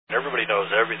everybody knows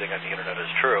everything on the Internet is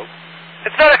true.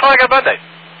 It's 9 o'clock on Monday.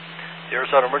 The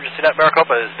Arizona Emergency Net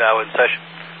Maricopa is now in session.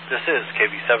 This is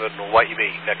KB7 WB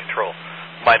Net Control.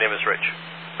 My name is Rich.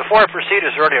 Before I proceed,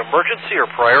 is there any emergency or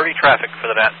priority traffic for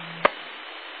the net?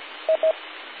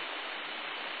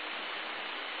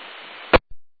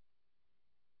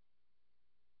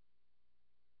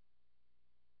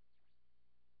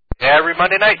 Every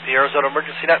Monday night, the Arizona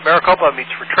Emergency Net Maricopa meets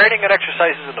for training and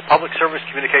exercises in the public service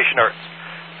communication arts.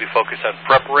 We focus on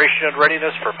preparation and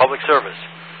readiness for public service,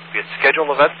 be it scheduled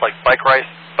events like bike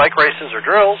races or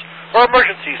drills, or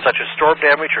emergencies such as storm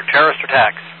damage or terrorist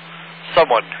attacks.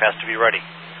 Someone has to be ready.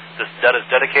 This net is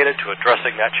dedicated to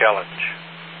addressing that challenge.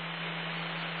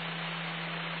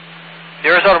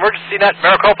 The Arizona Emergency Net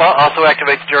Maricopa also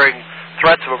activates during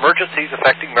threats of emergencies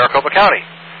affecting Maricopa County.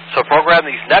 So program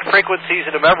these net frequencies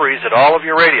into memories at all of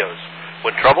your radios.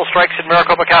 When trouble strikes in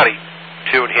Maricopa County,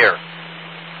 tune here.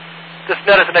 This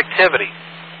net is an activity,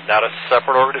 not a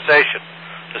separate organization.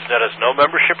 This net has no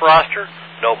membership roster,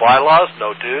 no bylaws,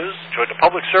 no dues. Join the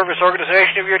public service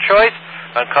organization of your choice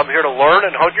and come here to learn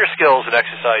and hone your skills and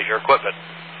exercise your equipment.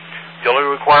 The only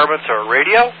requirements are a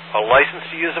radio, a license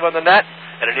to use them on the net,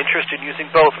 and an interest in using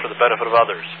both for the benefit of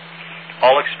others.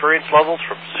 All experience levels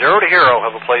from 0 to hero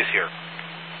have a place here.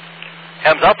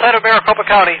 Hams outside of Maricopa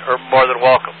County are more than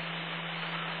welcome.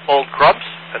 Old grumps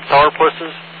and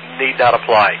sourpusses need not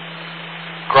apply.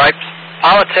 Gripes,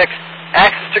 politics,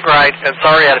 axes to grind, and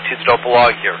sorry attitudes don't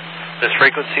belong here. This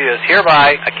frequency is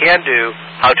hereby a can-do,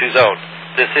 how-to zone.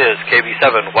 This is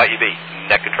KB7 WB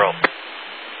Net Control.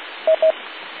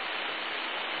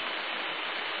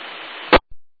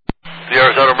 The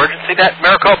Arizona Emergency Net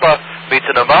Maricopa meets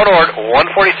in Mount Ord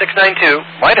 14692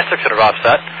 minus 600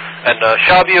 offset, and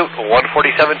Shaw Butte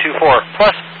 14724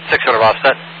 plus 600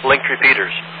 offset linked repeaters.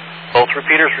 Both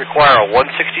repeaters require a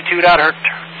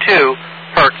 162.2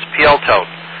 hertz PL tone.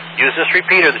 Use this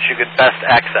repeater that you can best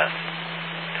access.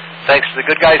 Thanks to the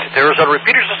good guys at the Arizona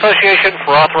Repeaters Association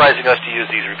for authorizing us to use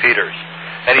these repeaters.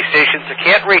 Any stations that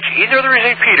can't reach either of the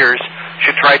repeaters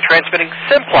should try transmitting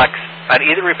simplex on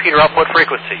either repeater output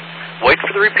frequency. Wait for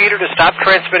the repeater to stop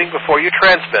transmitting before you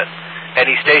transmit.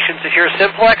 Any stations that hear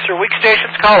simplex or weak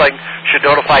stations calling should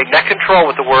notify Net Control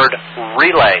with the word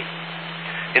relay.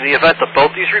 In the event that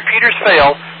both these repeaters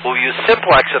fail, we'll use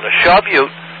simplex in the Shaw Butte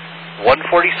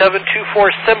 14724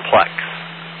 simplex.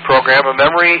 Program a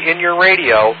memory in your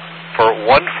radio for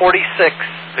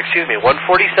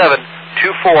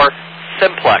 14724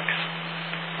 simplex.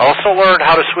 Also learn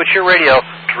how to switch your radio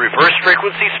to reverse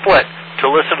frequency split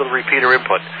to listen to the repeater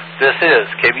input. This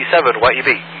is KB7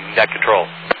 WB Net Control.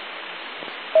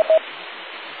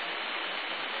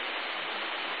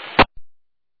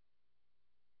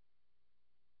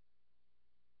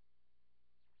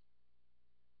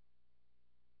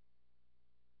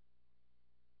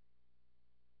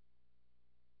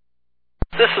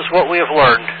 This is what we have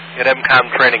learned at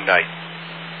Emcomm Training Night.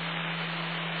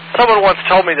 Someone once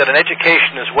told me that an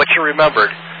education is what you remembered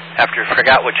after you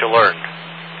forgot what you learned.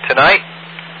 Tonight,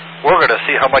 we're going to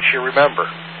see how much you remember.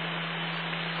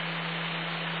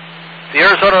 The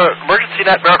Arizona Emergency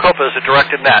Net Maricopa is a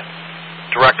directed net.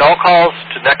 Direct all calls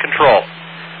to Net Control.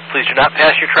 Please do not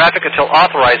pass your traffic until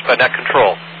authorized by Net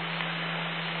Control.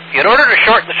 In order to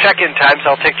shorten the check-in times,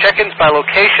 I'll take check-ins by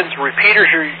locations and repeaters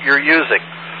you're using.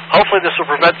 Hopefully this will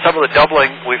prevent some of the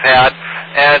doubling we've had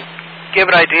and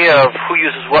give an idea of who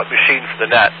uses what machine for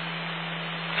the net.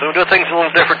 So we'll do things a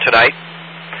little different tonight.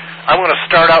 I'm going to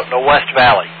start out in the West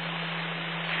Valley.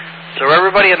 So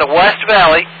everybody in the West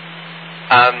Valley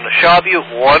on the Shaw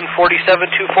Butte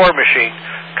 14724 machine,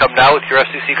 come now with your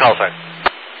FCC call sign.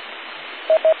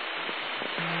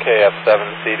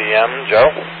 KF7CDM,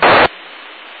 Joe.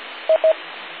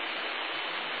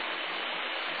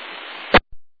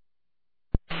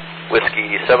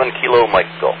 Whiskey 7 Kilo Mike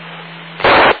Golf.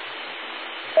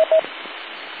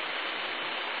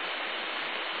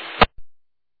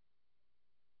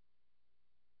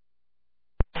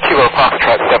 Kilo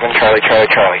Foxtrot 7 Charlie.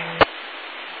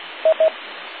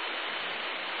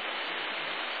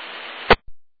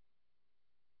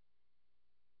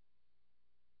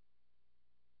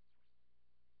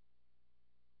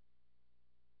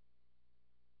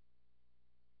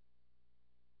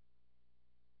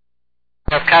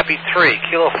 I've copied 3,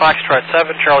 Kilo Foxtrot 7,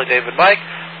 Charlie David Mike,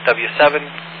 W7,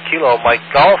 Kilo Mike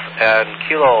Golf, and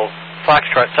Kilo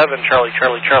Foxtrot 7, Charlie.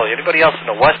 Anybody else in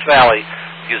the West Valley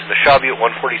using the Shaw Butte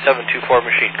 14724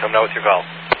 machine, come now with your call.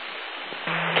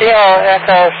 Kilo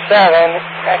Echo 7,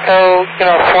 Echo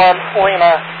Uniform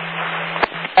Lima,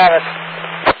 Travis.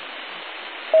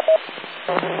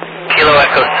 Kilo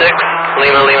Echo 6,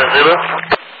 Lima Zulu.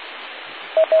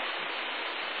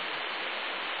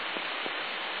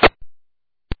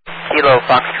 Kilo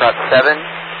Foxtrot 7,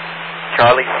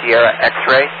 Charlie Sierra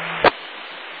X-Ray.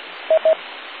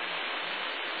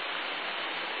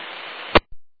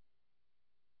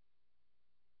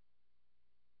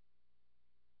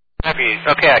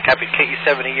 Okay, I copied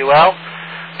KE7EUL,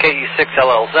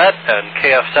 KE6LLZ, and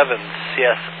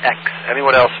KF7CSX.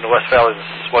 Anyone else in the West Valley? This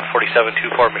is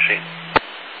 14724 machine.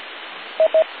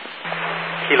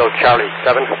 Kilo Charlie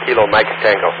 7, Kilo Mike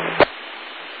Tango.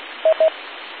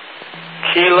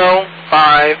 Kilo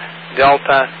 5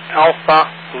 Delta Alpha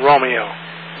Romeo.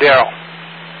 Daryl.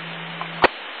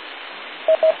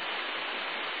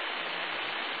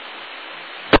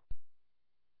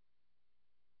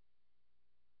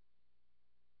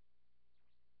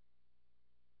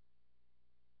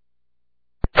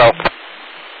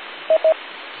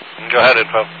 Go ahead,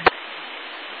 info.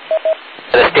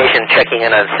 The station checking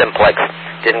in on Simplex.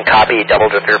 Didn't copy,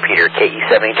 doubled with the repeater,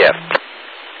 KE70 Jeff.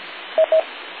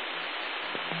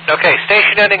 Okay,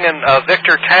 station ending in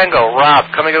Victor Tango.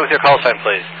 Rob, coming in with your call sign,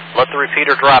 please. Let the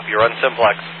repeater drop. You're on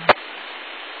Simplex.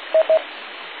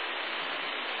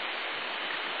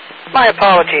 My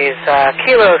apologies.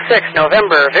 Kilo 6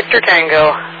 November, Victor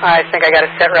Tango. I think I got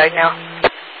it set right now.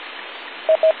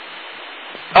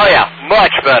 Oh, yeah,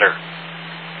 much better.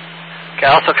 Okay,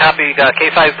 I also copied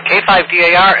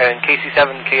K5DAR and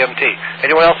KC7KMT.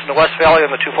 Anyone else in the West Valley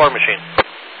on the 2-4 machine?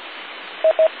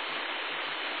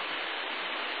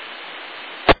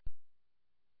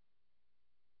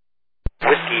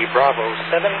 Whiskey Bravo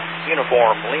 7,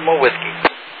 Uniform Lima Whiskey.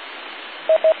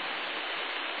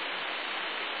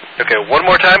 Okay, one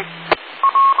more time.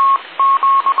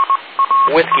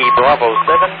 Whiskey Bravo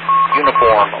 7,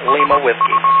 Uniform Lima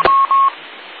Whiskey.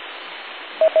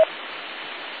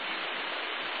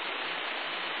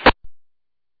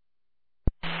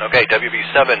 Okay,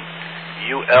 WB4ZKA,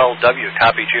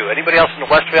 copied you. Anybody else in the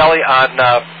West Valley on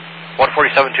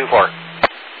 14724?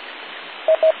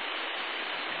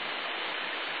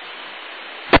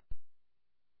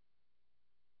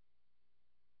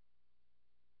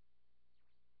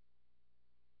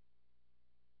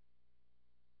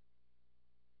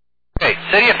 Okay,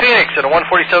 City of Phoenix in a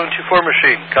 14724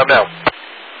 machine. Come down.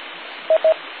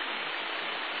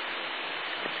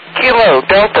 Kilo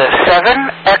Delta 7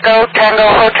 Echo Tango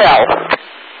Hotel.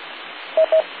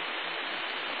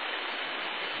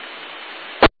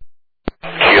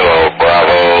 Kilo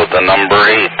Bravo, the number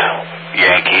 8,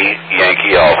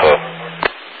 Yankee Alpha.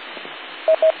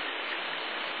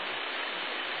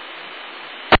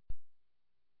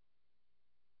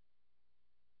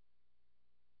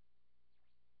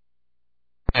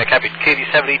 I copied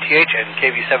KV7ETH and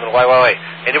KV7YYA.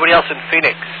 Anybody else in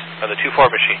Phoenix on the 2-4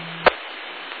 machine?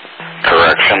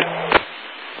 Correction.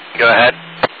 Go ahead.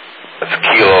 That's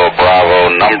Kilo Bravo,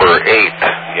 number 8,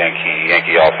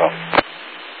 Yankee Alpha.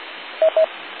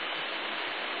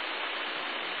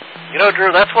 You know,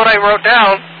 Drew, that's what I wrote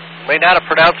down. May not have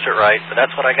pronounced it right, but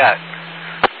that's what I got.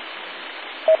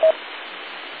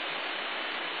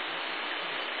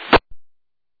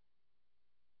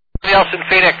 Anybody else in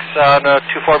Phoenix on a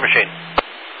 2-4 machine?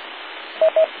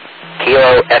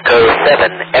 Kilo Echo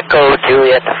 7, Echo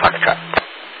Juliet Foxtrot.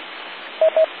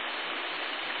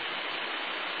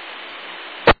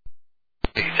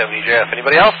 KC7EJF.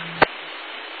 Anybody else?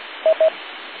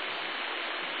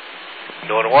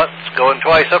 Going once, going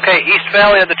twice. Okay, East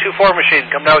Valley on the 2-4 machine.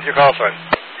 Come down with your call sign.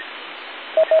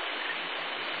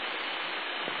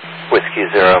 Whiskey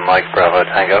 0, Mike Bravo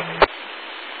Tango.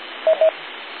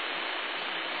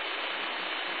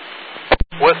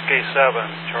 Whiskey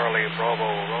 7, Charlie Bravo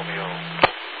Romeo.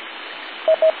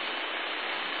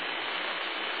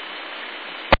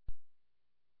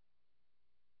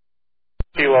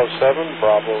 Kilo 7,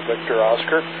 Bravo Victor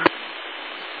Oscar.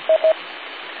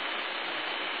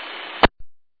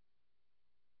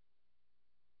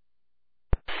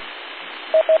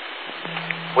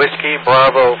 Whiskey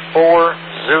Bravo 4,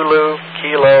 Zulu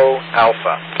Kilo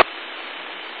Alpha.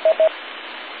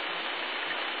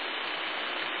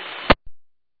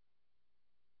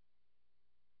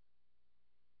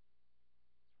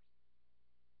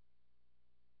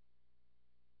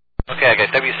 Okay, I got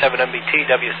W7MBT,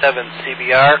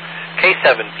 W7CBR,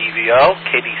 K7DVO,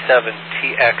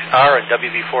 KD7TXR, and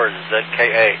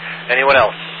WB4ZKA. Anyone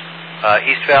else?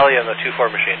 East Valley on the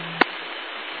 2-4 machine.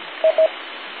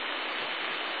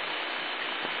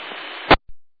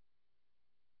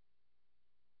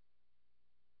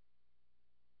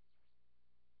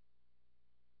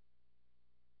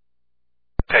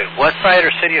 Okay, West Side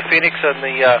or City of Phoenix on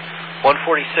the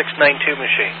 14692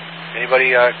 machine.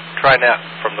 Anybody trying that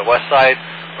from the West Side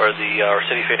or the or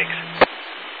City of Phoenix?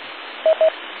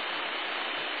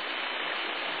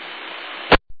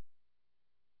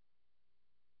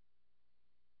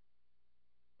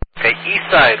 Okay, east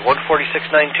side,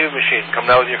 14692 machine. Come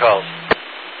now with your calls.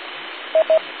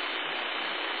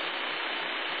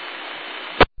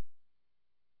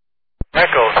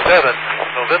 Echo 7,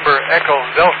 November Echo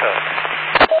Delta.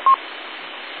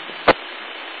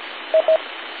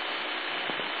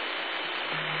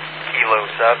 Kilo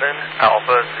 7,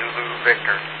 Alpha Zulu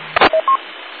Victor.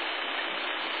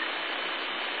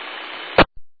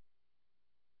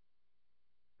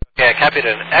 Okay, I copied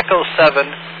an Echo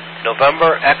 7,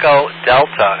 November Echo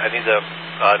Delta. I need the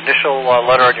initial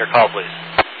letter on your call, please.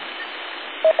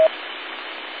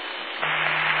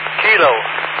 Kilo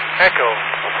Echo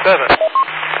 7,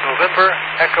 November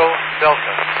Echo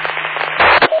Delta.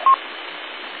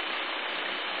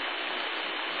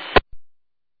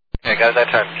 Okay, got it that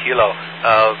time. Kilo.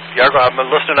 Yargo, I'm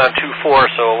listening on 2-4,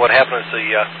 so what happens is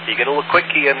you get a little quick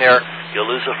key in there, you'll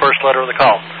lose the first letter of the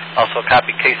call. Also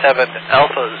copy K7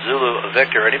 Alpha Zulu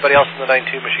Victor. Anybody else in the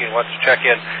 92 machine wants to check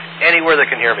in anywhere that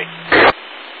can hear me?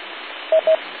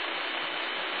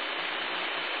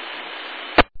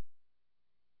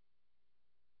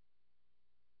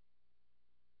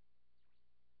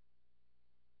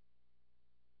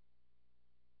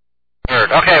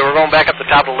 Okay, we're going back up the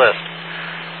top of the list.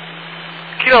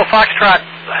 Kilo Foxtrot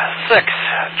 6,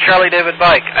 Charlie David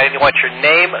Bike. I want your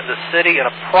name, the city, and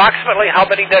approximately how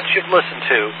many nets you've listened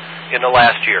to in the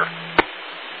last year.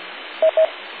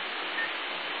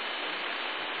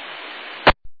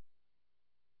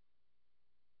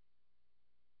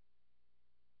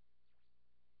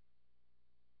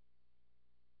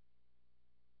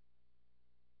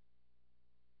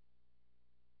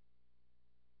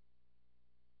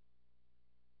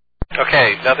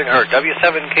 Okay, nothing heard.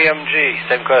 W7KMG,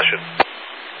 same question.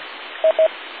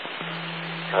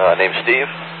 Name's Steve.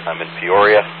 I'm in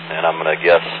Peoria, and I'm going to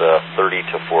guess 30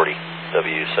 to 40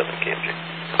 W7KMG.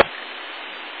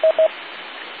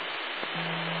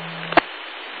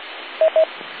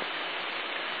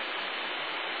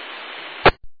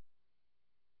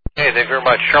 Okay, thank you very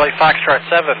much. Charlie Foxtrot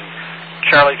 7,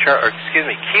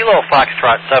 Kilo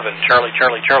Foxtrot 7,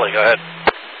 Charlie. Go ahead.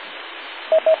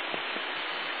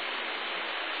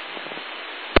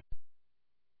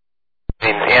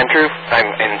 Name's Andrew. I'm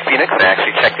in Phoenix. I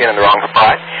actually checked in the wrong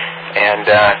spot. And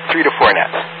 3 to 4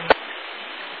 nets.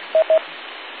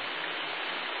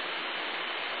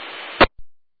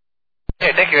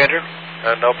 Okay, thank you, Andrew.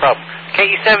 No problem.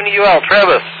 KE7UL,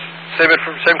 Travis.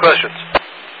 Same questions.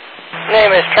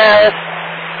 Name is Travis.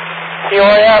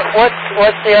 Peoria.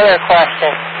 What's the other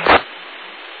question?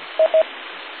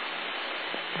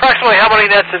 Approximately how many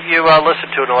nets have you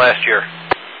listened to in the last year?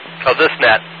 Oh, this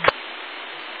net.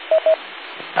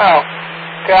 Oh,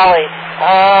 golly.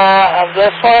 Of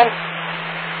this one?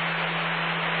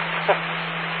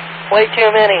 Way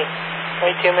too many.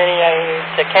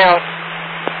 To count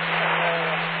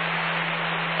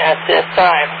at this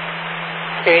time.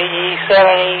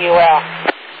 KE7UL.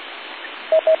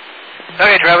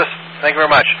 Okay, Travis. Thank you very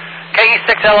much.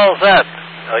 KE6LLZ.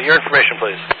 Your information,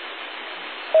 please.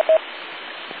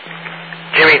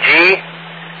 Jimmy G,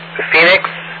 Phoenix,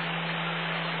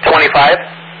 25,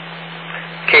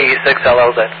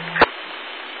 KE6LLZ.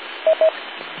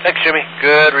 Thanks, Jimmy.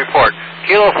 Good report.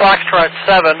 Kilo Foxtrot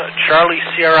 7, Charlie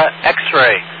Sierra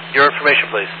X-Ray. Your information,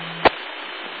 please.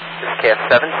 This is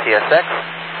KF7, CSX.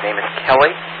 Name is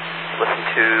Kelly. Listen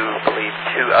to, I believe,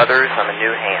 2 others on the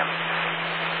new ham.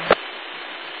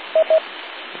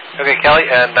 Okay, Kelly,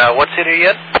 and what city are you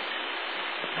in?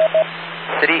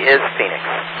 City is Phoenix.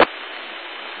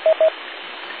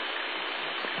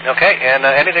 Okay, and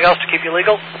anything else to keep you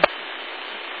legal?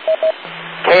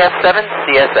 KF7,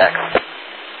 CSX.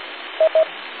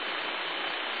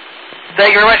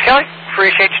 Thank you very much, Kelly.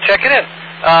 Appreciate you checking in.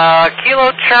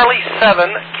 Kilo Charlie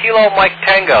 7, Kilo Mike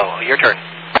Tango. Your turn.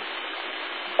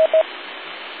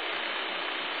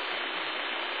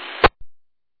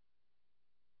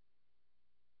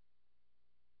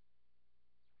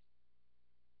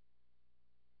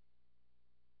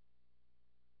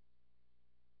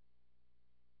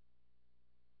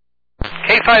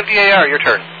 K5DAR, your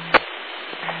turn.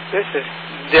 This is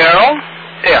Daryl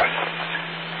S.,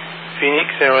 Phoenix,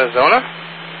 Arizona.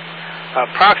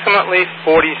 Approximately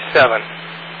 47.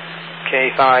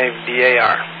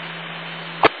 K5DAR.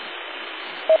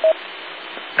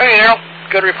 Hey, Daryl.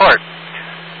 Good report.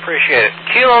 Appreciate it.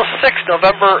 Kilo 6,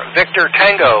 November Victor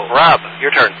Tango. Rob,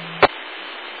 your turn.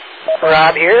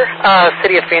 Rob here,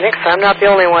 City of Phoenix. I'm not the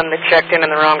only one that checked in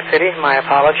the wrong city. My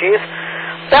apologies.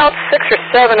 About 6 or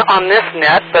 7 on this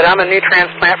net, but I'm a new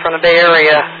transplant from the Bay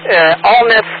Area. All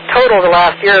nets total the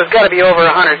last year has got to be over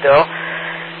 100, though.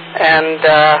 And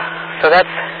so that's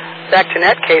back to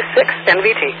net K6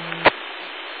 NVT.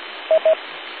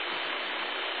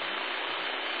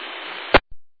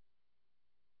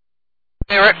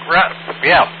 Hey, Rick.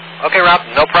 Yeah. Okay, Rob.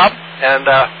 No problem. And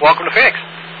welcome to Phoenix.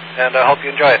 And I hope you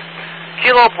enjoy it.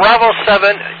 Kilo Bravo 7,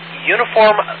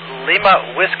 Uniform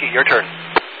Lima Whiskey. Your turn.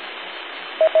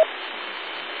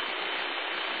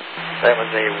 That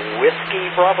was a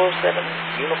Whiskey Bravo 7,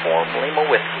 Uniform Lima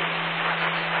Whiskey.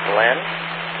 Glen,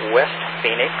 West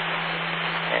Phoenix,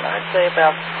 and I'd say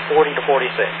about 40 to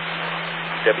 46.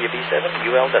 WB7,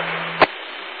 ULW.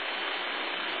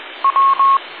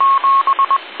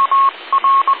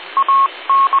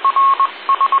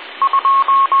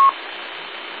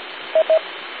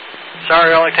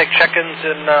 Sorry, I only take check-ins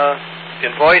in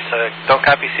voice. I don't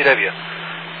copy CW.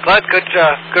 Glad, good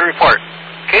report.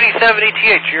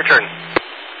 KD7ETH, your turn.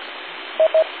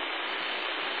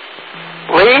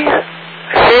 Lee,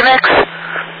 Phoenix,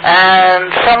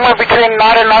 and somewhere between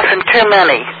not enough and too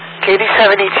many.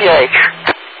 KD7ETH.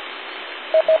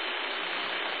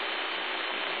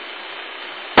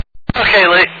 Okay,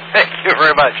 Lee. Thank you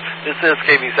very much. This is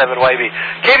KB7YB.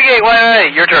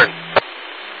 KB8YA, your turn.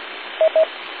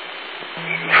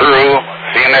 True,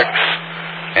 Phoenix,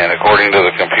 and according to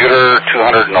the computer,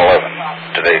 211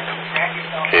 to date.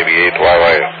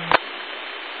 KB8YYO.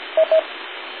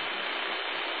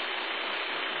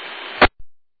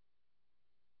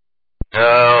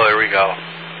 Oh, there we go.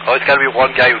 Always got to be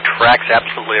one guy who tracks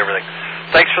absolutely everything.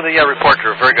 Thanks for the report,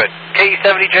 Drew. Very good.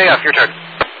 KE70JF, your turn.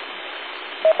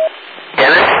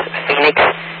 Dennis, Phoenix,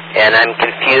 and I'm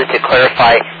confused to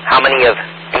clarify how many of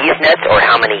these nets or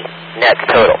how many nets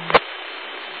total.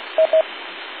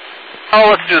 Oh,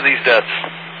 let's do these nets.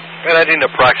 And I need an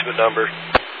approximate number.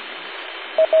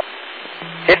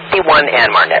 51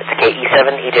 Anmar nets,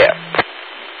 KE7EJ.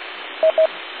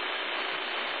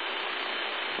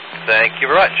 Thank you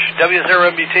very much.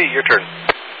 W0MBT, your turn.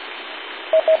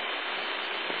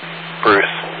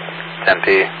 Bruce,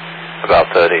 Tempe,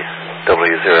 about 30.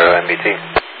 W0MBT.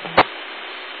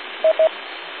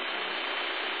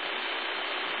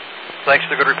 Thanks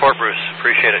for the good report, Bruce.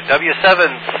 Appreciate it.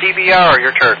 W7CBR,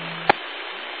 your turn.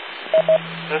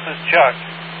 This is Chuck.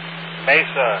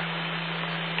 Mesa,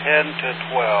 10 to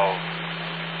 12.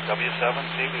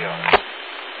 W7CBR.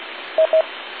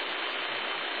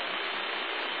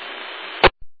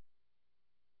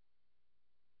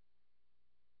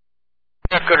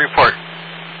 Good report.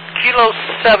 Kilo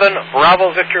 7,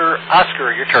 Bravo Victor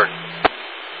Oscar, your turn.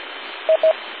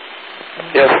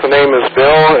 Yes, the name is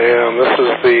Bill, and this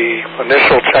is the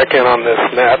initial check-in on this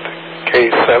net,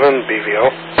 K7 BVO.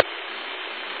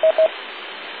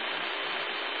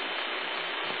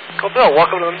 Cool, Bill.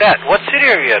 Welcome to the net. What city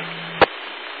are you in?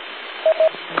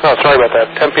 Oh, sorry about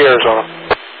that. Tempe, Arizona.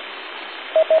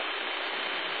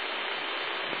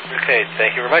 Okay,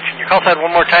 thank you very much. And your call sign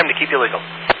one more time to keep you legal.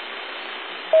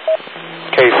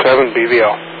 K7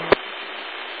 BVO.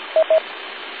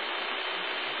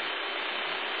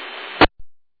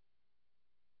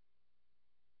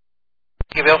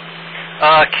 Thank you, Bill.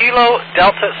 Kilo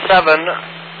Delta 7,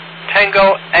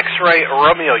 Tango X-Ray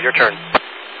Romeo, your turn.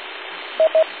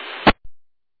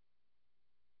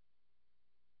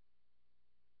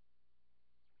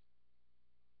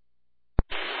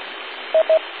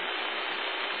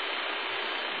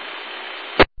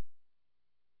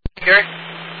 Gary?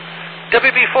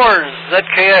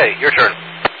 WB4ZKA, your turn.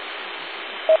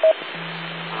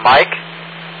 Mike,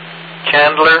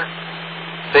 Chandler,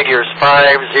 figures 50,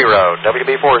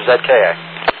 WB4ZKA.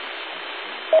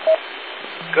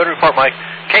 Good report, Mike.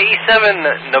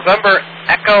 KE7 November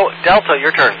Echo Delta,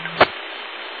 your turn.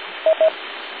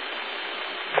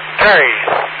 Terry,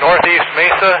 Northeast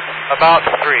Mesa, about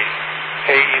 3.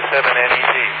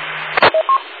 KE7NEG.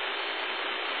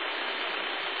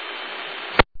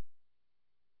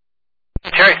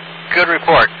 Terry, good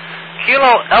report.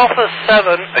 Kilo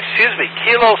 7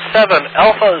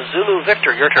 Alpha Zulu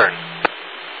Victor, your turn.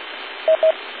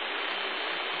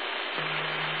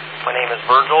 My name is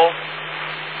Virgil.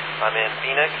 I'm in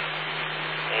Phoenix,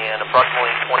 and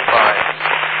approximately 25.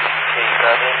 K7.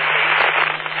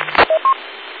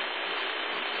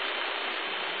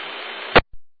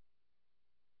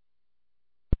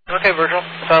 Okay, Virgil.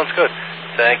 Sounds good.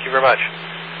 Thank you very much.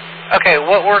 Okay,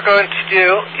 what we're going to do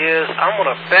is I'm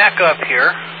going to back up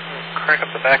here, crank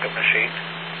up the backup machine,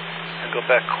 and go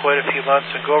back quite a few months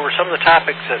and go over some of the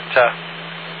topics that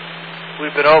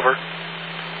we've been over,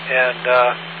 and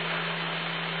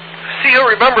see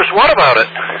who remembers what about it.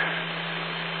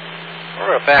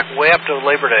 We're going to back way up to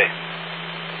Labor Day,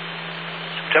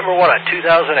 September 1,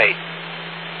 2008.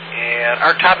 And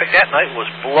our topic that night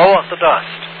was blow up the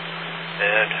dust.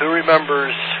 And who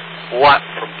remembers what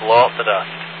from blow up the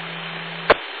dust?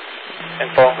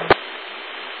 Info, Go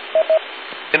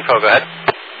ahead.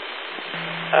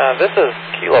 This is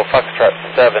Kilo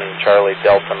Foxtrot 7, Charlie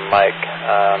Delta Mike.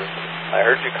 I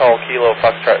heard you call Kilo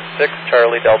Foxtrot 6,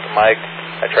 Charlie Delta Mike.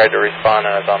 I tried to respond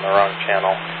and I was on the wrong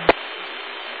channel.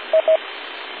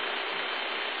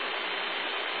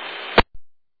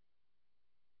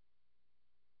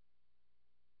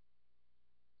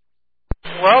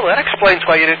 Well, that explains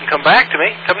why you didn't come back to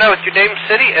me. Come now with your name,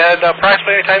 city, and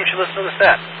approximately time you listen to this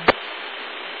net.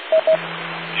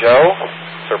 Joe,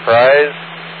 surprise,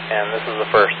 and this is the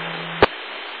first.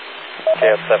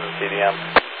 KF7 CDM.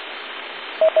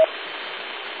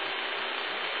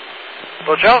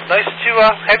 Well, Joe, nice to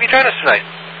have you join us tonight.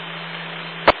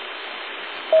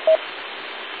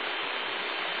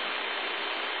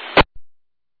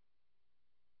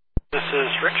 This is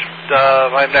Rich.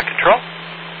 I'm net control.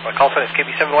 My call sign is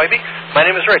KB7YB. My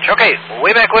name is Rich. Okay,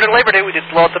 way back when in Labor Day we did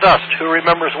Blow Out the Dust. Who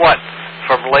remembers what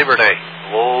from Labor Day?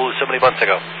 Oh, so many months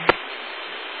ago.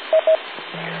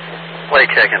 Play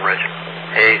checking, Rich.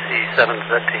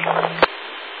 AC7ZT.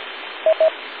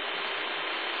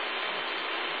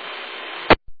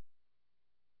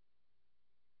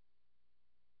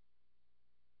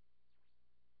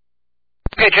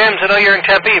 Okay, James, I know you're in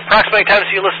Tempe. Approximately times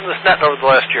do you listen to this net over the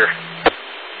last year?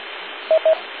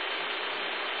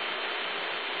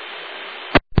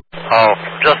 Oh,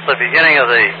 just the beginning of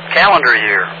the calendar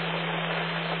year.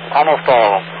 Almost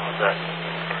all of them. That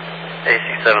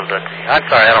AC7ZT. I'm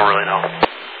sorry, I don't really know.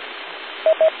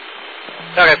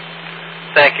 Okay.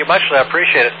 Thank you much. I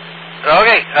appreciate it.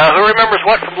 Okay, who remembers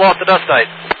what from Blow Out the Dust night?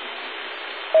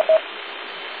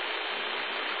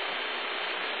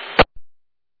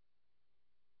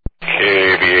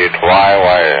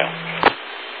 KB8YY.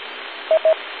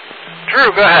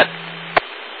 Drew, go ahead.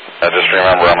 I just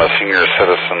remember I'm a senior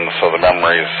citizen, so the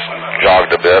memories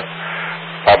jogged a bit.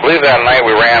 I believe that night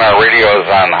we ran our radios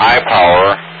on high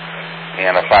power,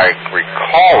 and if I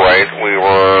recall right, we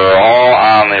were all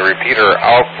on the repeater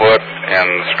output and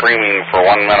screaming for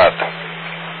 1 minute,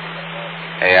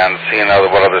 and seeing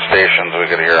what other stations we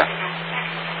could hear.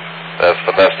 That's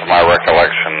the best of my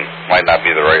recollection. Might not be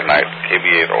the right night.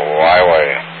 KB8YY.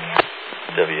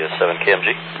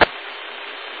 W7KMG.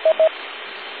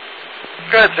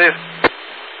 Go ahead, Steve.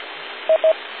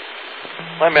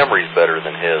 My memory's better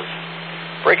than his.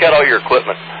 Break out all your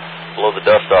equipment, blow the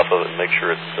dust off of it, and make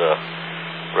sure it's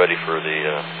ready for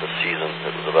the season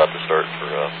that was about to start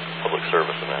for public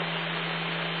service events.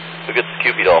 Who gets the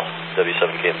Cupid doll?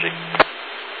 W7KMG.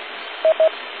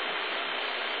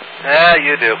 Yeah,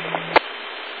 you do.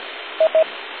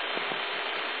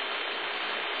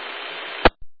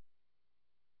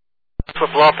 That's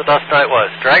what Blow Out the Dust night was.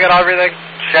 Drag out everything,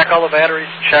 check all the batteries,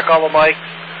 check all the mics,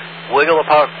 wiggle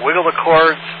the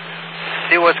cords,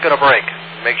 see what's going to break.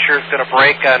 Make sure it's going to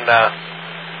break and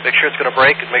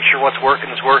make sure what's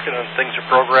working is working and things are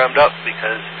programmed up,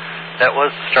 because that was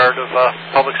the start of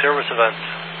public service events.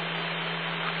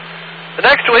 The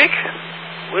next week,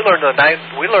 we learned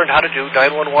how to do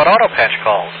 911 auto patch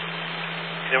calls.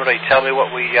 Can anybody tell me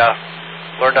what we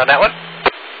learned on that one?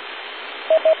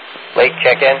 Late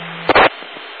check-in.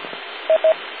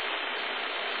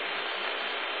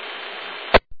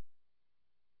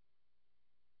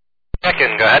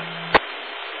 Check-in, go ahead.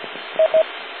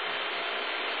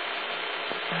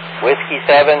 Whiskey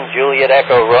 7, Juliet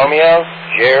Echo Romeo,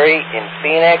 Jerry in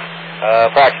Phoenix,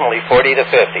 approximately 40 to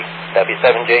 50,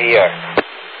 W7JER.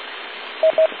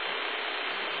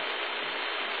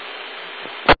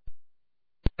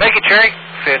 Thank you, Jerry.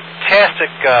 Fantastic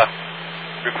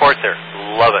report there.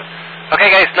 Love it.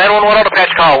 Okay, guys, 911 auto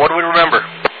patch call. What do we remember?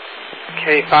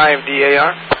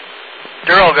 K5DAR.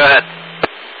 Daryl, go ahead.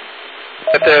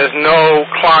 That there's no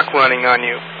clock running on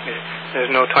you.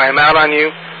 There's no timeout on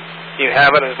you. You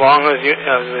have it as long as the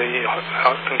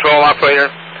control operator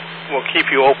will keep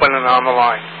you open and on the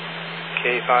line.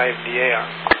 K5DAR.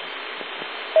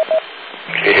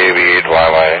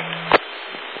 KB8YY.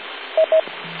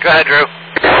 Go ahead, Drew.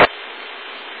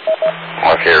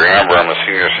 Okay, remember I'm a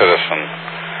senior citizen.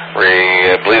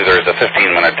 I believe there's a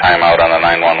 15-minute timeout on the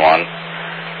 911,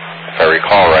 if I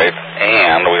recall right.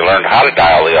 And we learned how to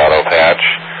dial the auto patch,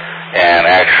 and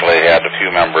actually had a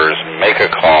few members make a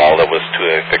call that was to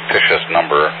a fictitious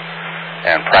number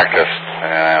and practiced.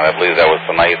 And I believe that was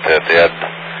the night that Ed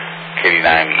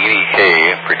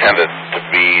KD9EDK pretended to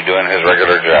be doing his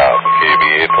regular job.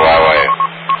 KB8YY.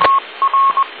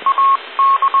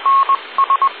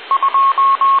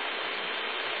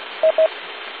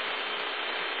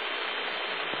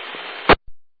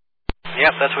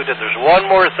 Yep, that's what we did. There's one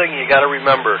more thing you got to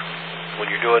remember when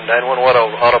you're doing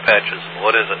 911 auto patches.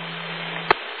 What is it?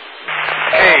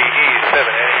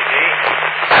 KE7NED.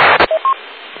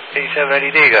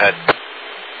 KE7NED, go ahead.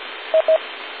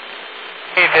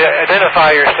 You need to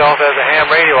identify yourself as a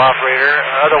ham radio operator.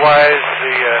 Otherwise,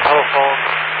 the telephone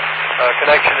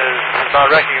connection is not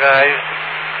recognized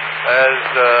as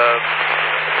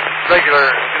regular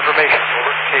information.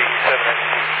 Over KE7XT.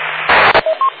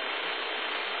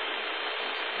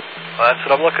 Well, that's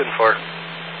what I'm looking for.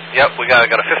 Yep, we got a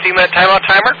 15-minute timeout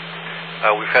timer.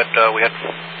 We had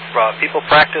people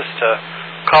practice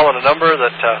calling a number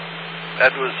that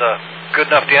Ed was good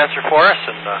enough to answer for us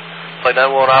and play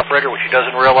 911 operator, which he does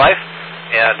in real life.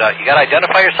 And you got to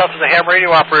identify yourself as a ham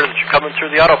radio operator that you're coming through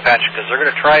the auto patch, because they're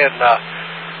going to try and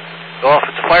well, if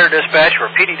it's a fire dispatch or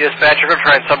a PD dispatch, you're going to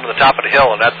try and send them to the top of the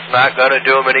hill, and that's not going to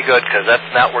do them any good, because that's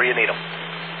not where you need them.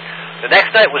 The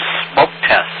next night was smoke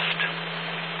test.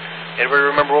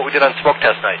 Anybody remember what we did on smoke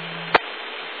test night?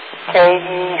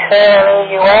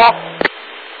 KE7AUL.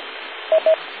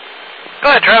 Go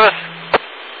ahead, Travis.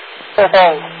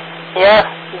 Okay. Yes,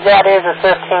 that is a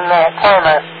 15-minute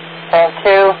timer. And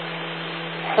 2,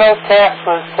 smoke test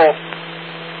was to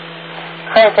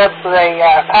crank up the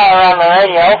power on the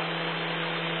radio,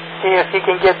 see if you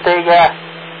can get the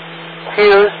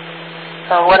fuse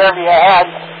or whatever you had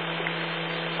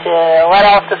to let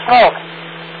off the smoke.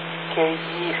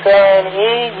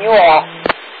 KE7AUL.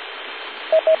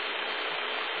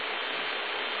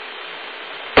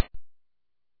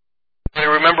 Do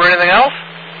you remember anything else?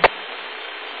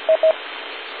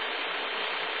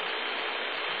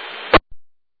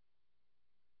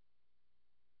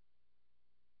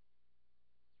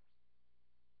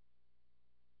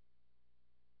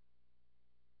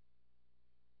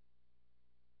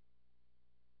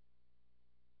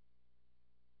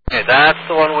 Okay, that's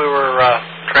the one we were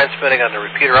transmitting on the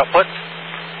repeater outputs,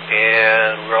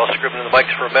 and we were also scribbling the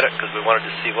mics for a minute because we wanted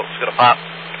to see what was going to pop.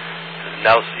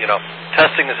 Now,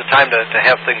 testing is a time to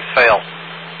have things fail,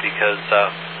 because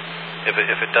if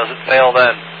it doesn't fail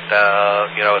then,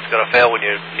 it's going to fail when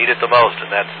you need it the most,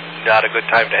 and that's not a good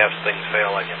time to have things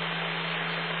fail on you.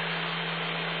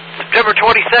 September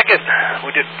 22nd,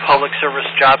 we did public service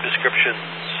job descriptions.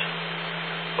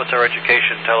 What's our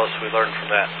education tell us we learned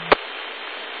from that?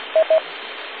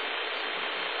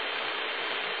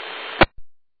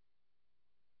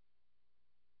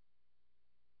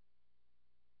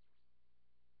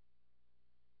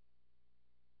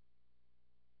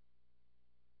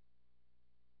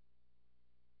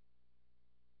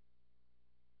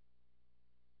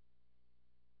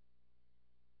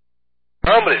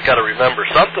 Somebody's got to remember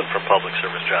something from public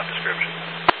service job description.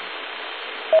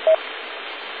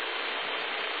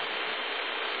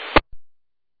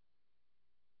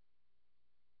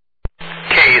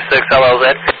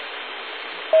 KE6LLZ.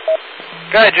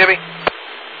 Go ahead, Jimmy.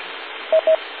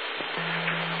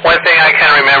 One thing I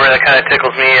kind of remember that kind of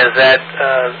tickles me is that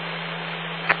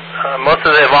most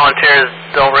of the volunteers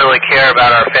don't really care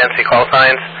about our fancy call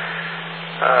signs.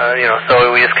 So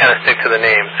we just kind of stick to the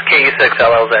names.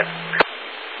 KE6LLZ.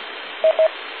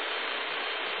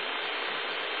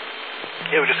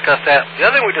 Yeah, we discussed that. The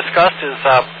other thing we discussed is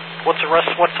what's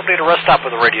somebody at a rest stop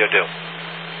with a radio do?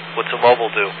 What's a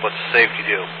mobile do? What's a safety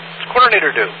do? What's a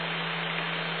coordinator do?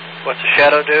 What's a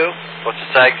shadow do? What's a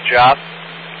SAG's job?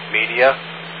 Media.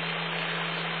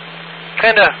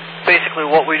 Kind of basically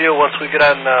what we do once we get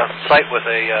on site with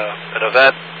an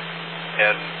event,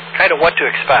 and kind of what to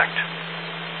expect.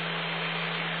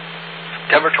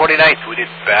 September 29th, we did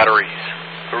batteries.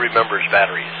 Who remembers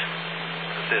batteries?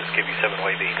 This is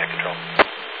KB7YB, net control.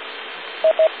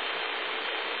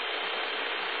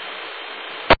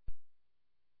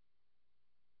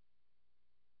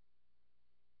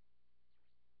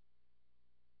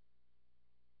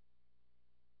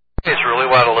 You guys really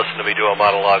want to listen to me do a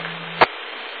monologue.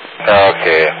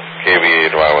 Okay,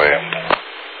 KB8YY.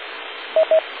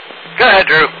 Go ahead,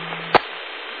 Drew.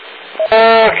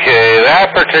 Okay,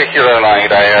 that particular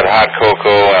night I had hot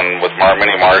cocoa and with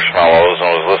mini marshmallows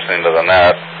and was listening to the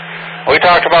net. We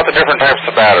talked about the different types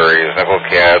of batteries, nickel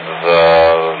cads,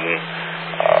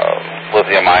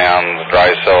 lithium ions,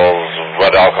 dry cells,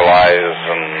 red alkalis,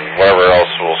 and whatever else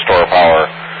will store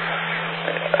power.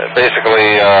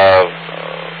 Basically,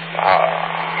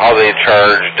 how they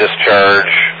charge,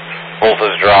 discharge,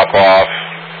 voltage drop off,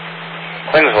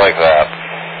 things like that.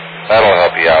 That'll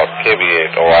help you out.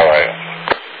 KB8OYY.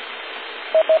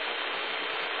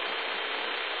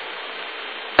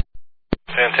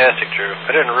 Fantastic, Drew.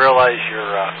 I didn't realize your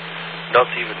notes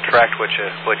even tracked what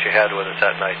you had with us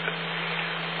that night, but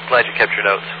glad you kept your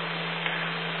notes.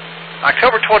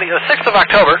 6th of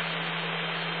October,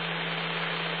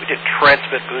 we did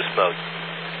transmit boost mode.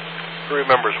 Who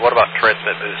remembers what about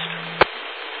transmit boost?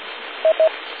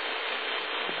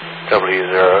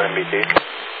 W0MBT.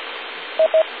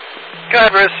 Go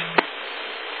ahead, Bruce.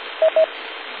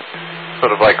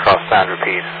 Sort of like crossband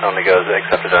repeat,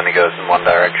 except it only goes in one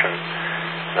direction.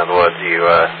 In other words,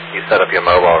 you set up your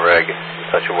mobile rig in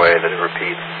such a way that it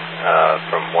repeats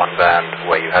from one band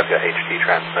where you have your HT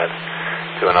transmit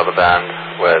to another band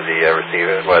where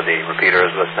the repeater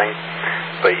is listening,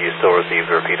 but you still receive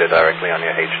the repeater directly on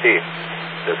your HT.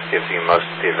 This gives you most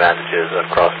of the advantages of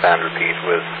crossband repeat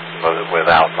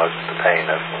without most of the pain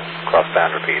of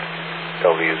crossband repeat.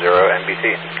 W0 NBT.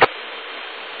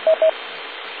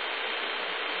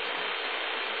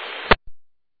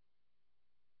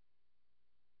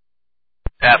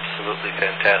 Absolutely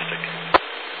fantastic.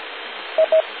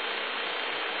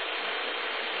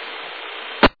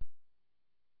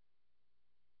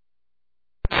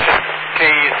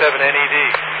 KE7NED.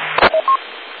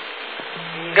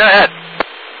 Go ahead.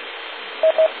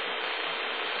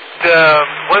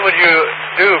 When would you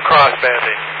do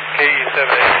crossbanding?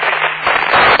 KE7NED.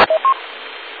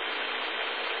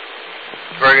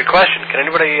 Very good question. Can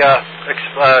anybody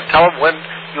tell them when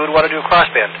you would want to do a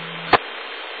crossband?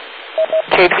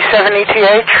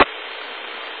 KB7ETH.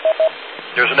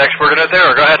 There's an expert in it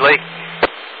there. Go ahead, Lee.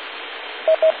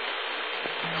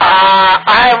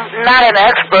 I'm not an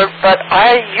expert, but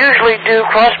I usually do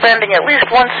crossbanding at least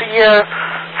once a year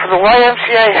for the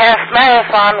YMCA half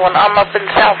marathon when I'm up in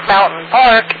South Mountain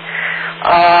Park,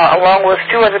 along with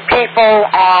two other people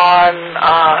on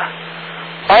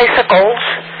bicycles,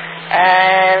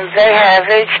 and they have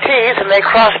HTs, and they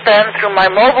crossband through my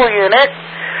mobile unit,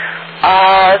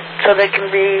 so they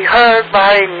can be heard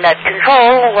by net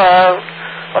control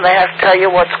when they have to tell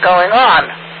you what's going on.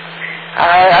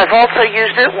 I've also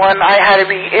used it when I had to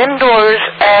be indoors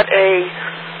at a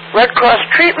Red Cross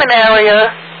treatment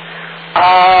area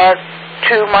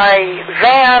to my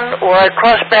van, or I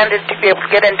crossbanded to be able to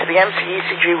get into the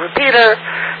MCECG repeater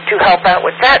to help out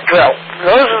with that drill.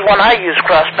 Those is when I use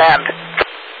crossband.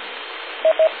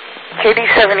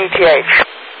 KD7ETH.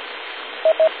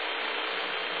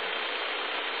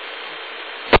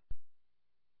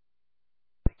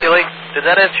 Billy, did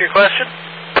that answer your question?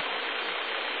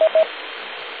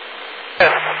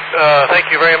 Yes,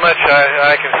 thank you very much.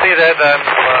 I can see that.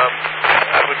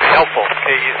 That would be helpful.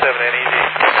 KE7NED.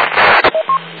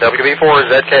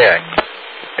 WB4ZKA.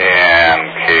 And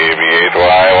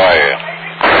KB8YY.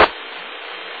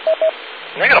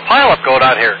 I got a pile-up going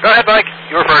on here. Go ahead, Mike.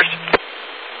 You were first.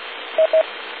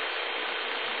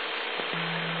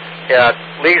 Yeah,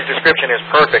 Lee's description is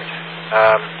perfect,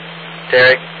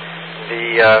 Terry.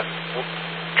 The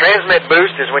transmit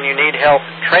boost is when you need help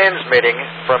transmitting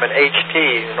from an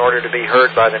HT in order to be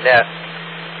heard by the net.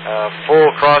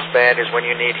 Full crossband is when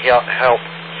you need help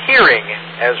hearing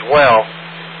as well,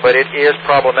 but it is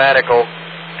problematical,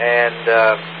 and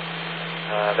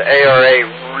the ARA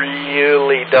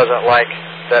really doesn't like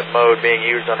that mode being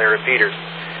used on their repeaters.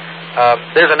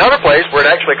 There's another place where it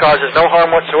actually causes no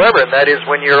harm whatsoever, and that is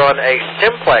when you're on a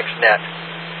simplex net.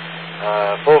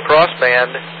 Full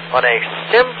crossband on a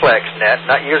simplex net,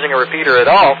 not using a repeater at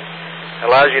all,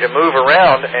 allows you to move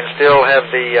around and still have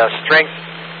the strength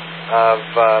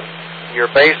of your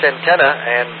base antenna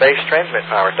and base transmit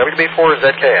power.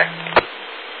 WB4ZKA.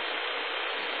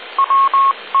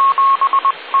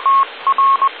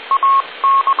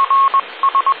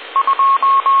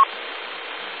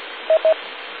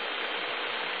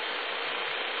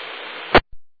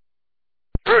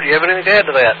 Drew, do you have anything to add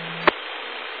to that?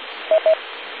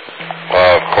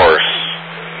 Well, of course,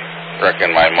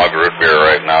 drinking my mug root beer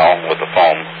right now with the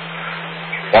foam.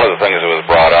 One of the things that was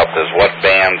brought up is what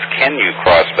bands can you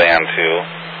crossband to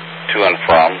and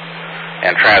from,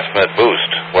 and transmit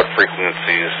boost. What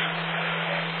frequencies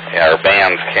or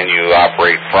bands can you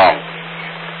operate from?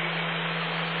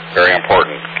 Very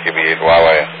important.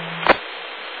 KB8YY.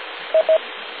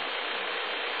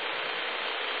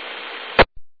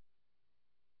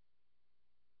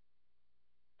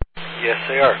 Yes,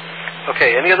 they are.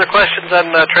 Okay, any other questions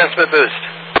on transmit boost?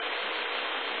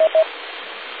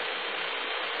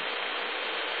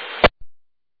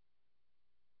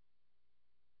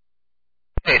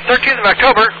 Okay, 13th of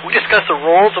October, we discussed the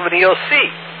roles of an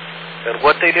EOC and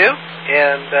what they do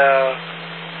and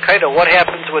kind of what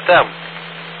happens with them.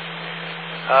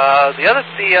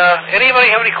 Anybody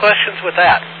have any questions with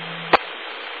that?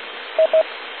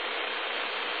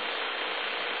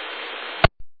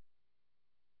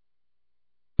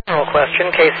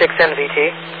 Question, K6NVT.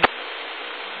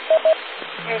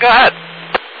 Go ahead.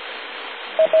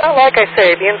 Well, like I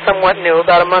say, being somewhat new,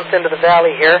 about a month into the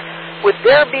valley here, would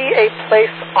there be a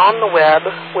place on the web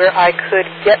where I could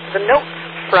get the notes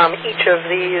from each of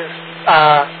these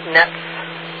nets?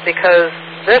 Because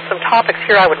there's some topics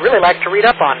here I would really like to read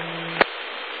up on.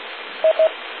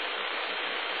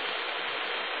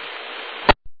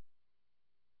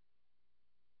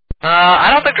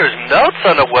 there's notes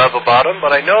on the web about them, but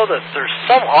I know that there's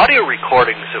some audio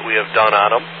recordings that we have done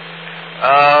on them.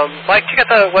 Mike, you got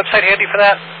the website handy for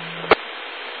that?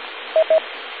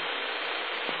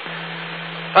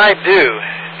 I do,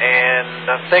 and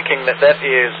I'm thinking that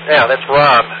is, that's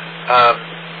Rob.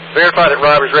 Verify that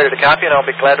Rob is ready to copy, and I'll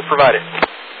be glad to provide it.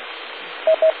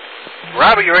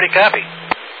 Rob, are you ready to copy?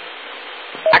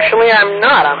 Actually, I'm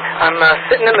not. I'm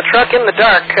sitting in the truck in the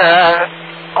dark.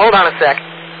 Hold on a sec.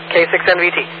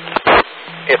 K6NVT.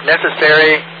 If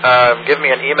necessary, give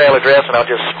me an email address, and I'll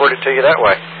just squirt it to you that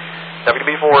way.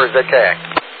 WB4ZKA.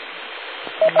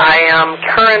 I am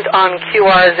current on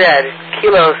QRZ,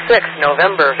 Kilo 6,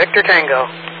 November, Victor Tango.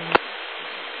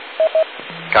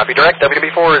 Copy direct,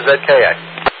 WB4ZKA.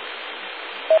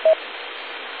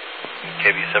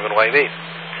 KB7YB.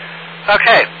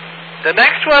 Okay, the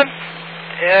next one,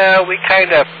 we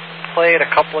kind of played a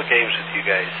couple of games with you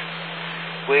guys.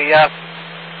 We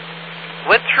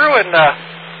went through and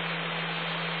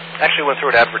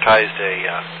advertised a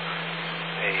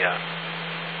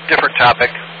different topic.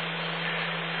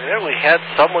 And then we had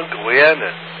someone go in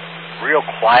and real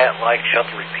quiet like shut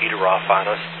the repeater off on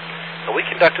us. And we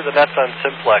conducted the nets on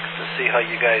Simplex to see how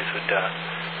you guys would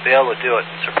be able to do it.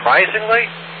 Surprisingly,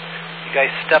 you guys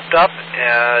stepped up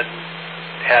and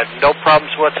had no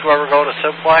problems whatsoever going to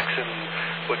Simplex, and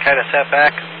we kind of sat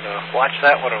back and watched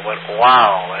that one and went,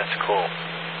 wow, that's cool.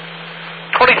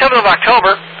 27th of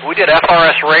October, we did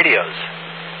FRS radios.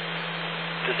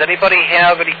 Does anybody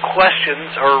have any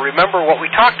questions or remember what we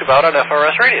talked about on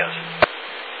FRS radios?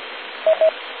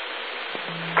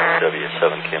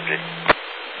 W7KMG.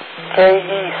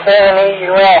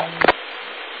 KE7EUL.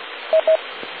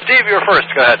 Steve, you're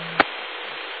first. Go ahead.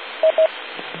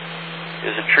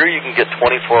 Is it true you can get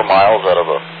 24 miles out of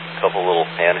a couple little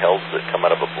handhelds that come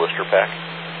out of a blister pack?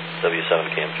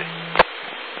 W7KMG.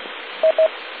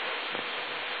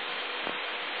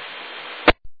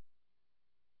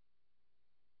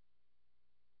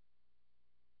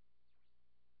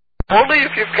 Only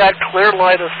if you've got clear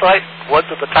line of sight,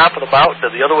 one's at the top of the mountain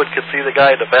and the other one can see the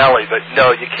guy in the valley, but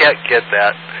no, you can't get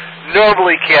that.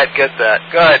 Normally can't get that.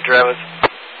 Go ahead, Travis.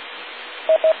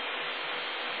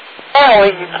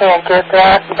 Normally you can't get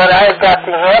that, but I've got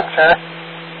the answer.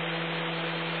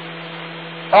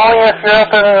 Only if you're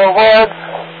up in the woods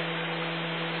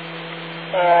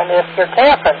and if you're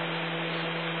camping.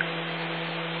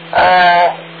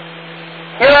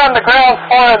 Here on the ground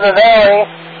floor of the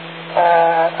valley,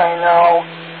 I know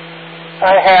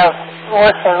I have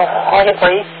listened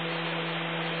lately.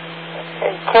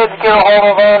 Kids get a hold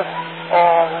of them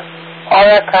and all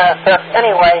that kind of stuff.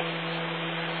 Anyway,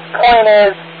 point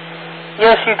is,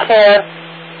 yes, you can,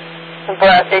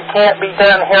 but it can't be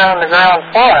done here on the ground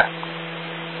floor.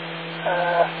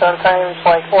 Sometimes,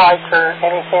 like lights or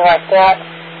anything like that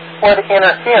would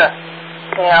interfere.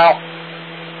 Now,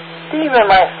 Steve and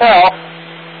myself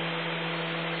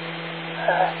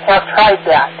have tried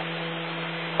that,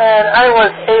 and I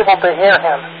was able to hear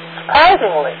him,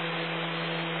 surprisingly.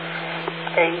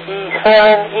 KE7EUL.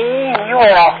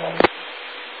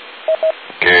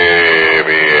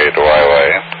 KB8YY.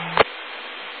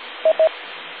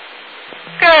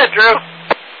 Good, Drew.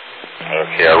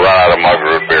 Okay, I run out of mug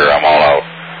root beer. I'm all out.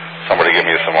 Somebody give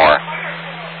me some more.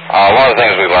 One of the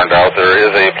things we learned out, there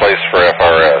is a place for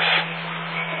FRS,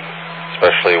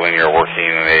 especially when you're working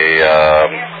in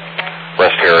a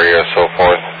rest area and so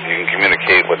forth. You can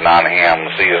communicate with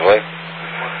non-hams easily.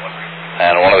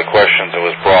 And one of the questions that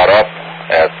was brought up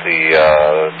at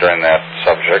during that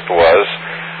subject was,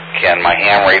 can my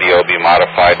ham radio be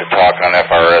modified to talk on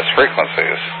FRS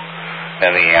frequencies?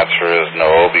 And the answer is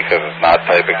no, because it's not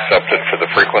type accepted for the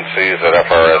frequencies that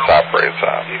FRS operates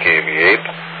on. KB8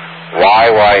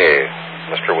 YYA,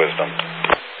 Mr. Wisdom.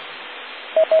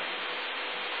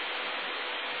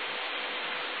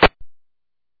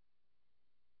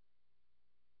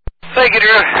 Thank you,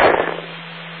 Drew.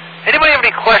 Anybody have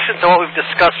any questions on what we've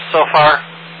discussed so far?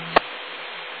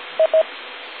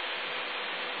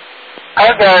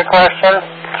 I've got a question.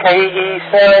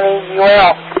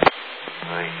 KE7EUL.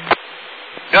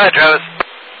 Go ahead, Travis.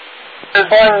 There's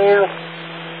one you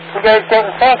guys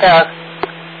didn't think of.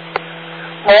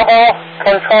 Mobile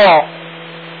control.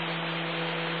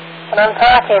 What I'm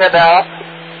talking about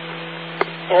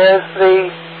is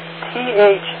the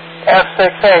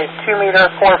THF6A, 2-meter,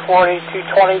 440,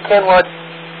 220 Kenwood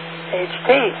HT.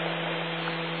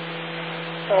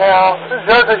 Now,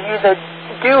 those of you that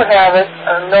do have it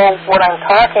or know what I'm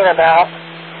talking about,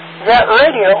 that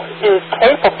radio is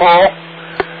capable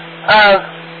of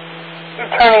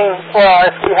turning, well,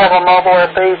 if you have a mobile or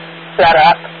base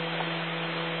setup,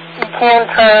 you can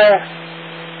turn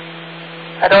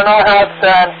I don't know how it's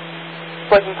done,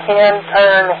 but you can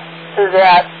turn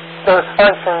those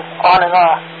functions on and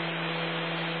off.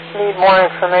 Need more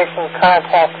information,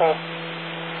 contact me.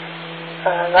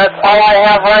 That's all I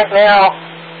have right now.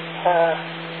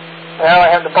 Now I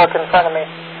have the book in front of me.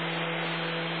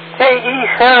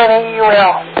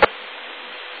 KE7EUL.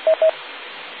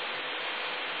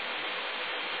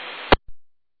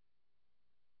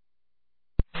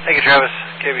 Thank you, Travis.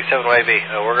 KB7YB.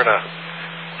 We're going to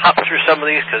hop through some of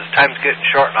these because time's getting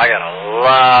short and I got a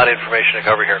lot of information to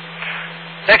cover here.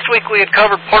 Next week we had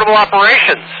covered portable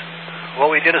operations. What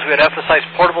we did is we had emphasized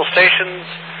portable stations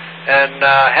and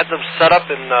had them set up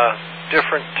in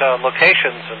different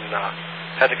locations and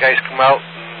had the guys come out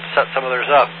and set some of theirs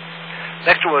up.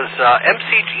 Next was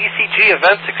ECG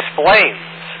Events Explained.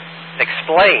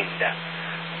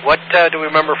 What do we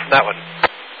remember from that one?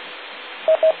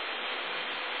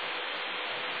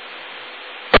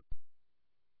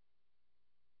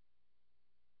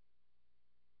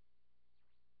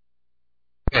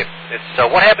 Okay,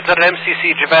 it's what happens at an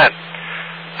MCC event.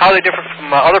 How are they different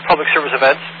from other public service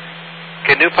events?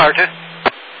 Okay, new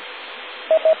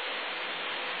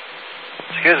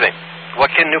what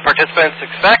can new participants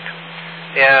expect,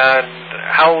 and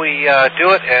how we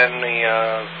do it, and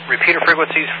the repeater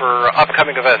frequencies for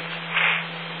upcoming events.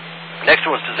 Next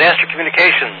one was disaster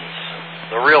communications,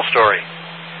 the real story.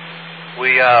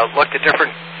 We looked at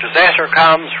different disaster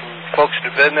comms from folks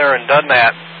who've been there and done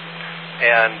that,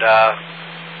 and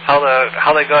how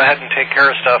they go ahead and take care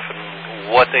of stuff and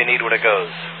what they need when it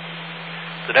goes.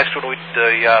 The next one,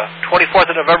 the 24th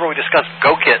of November, we discussed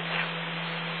Go Kits.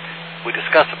 We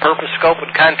discussed the purpose, scope,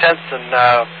 and contents, and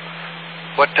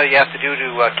what you have to do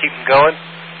to keep them going.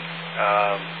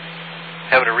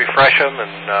 Having to refresh them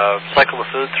and cycle the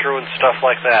food through and stuff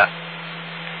like that.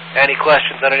 Any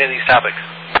questions on any of these topics?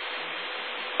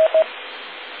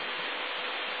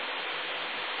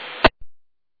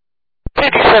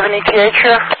 ETH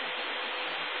here.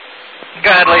 Go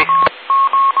ahead, Lee.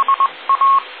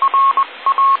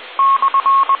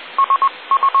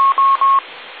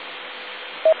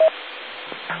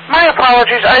 My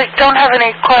apologies. I don't have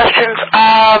any questions,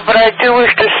 but I do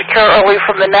wish to secure early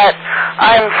from the net.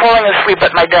 I'm falling asleep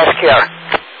at my desk here.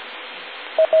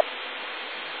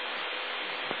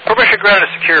 Permission granted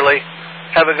securely.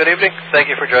 Have a good evening. Thank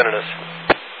you for joining us.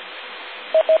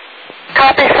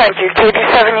 Copy, thank you.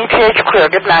 KD7ETH clear.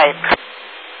 Good night.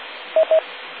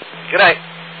 Good night.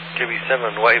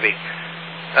 KB7YB.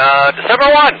 December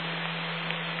 1,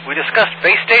 we discussed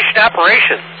base station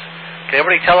operations. Can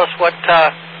everybody tell us what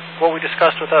we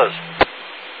discussed with those?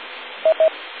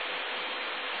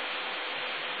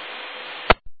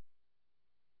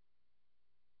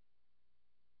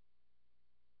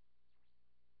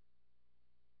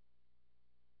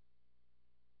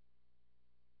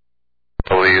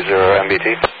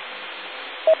 WB4ZKA.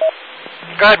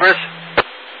 Go ahead, Bruce.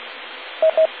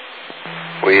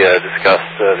 We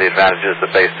discussed the advantages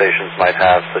that base stations might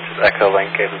have, such as echo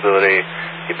link capability,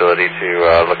 the ability to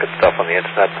look at stuff on the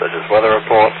internet, such as weather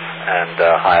reports, and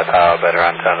higher power, better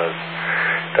antennas,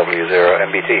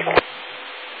 W0MBT.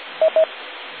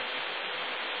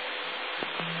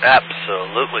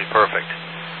 Absolutely perfect.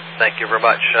 Thank you very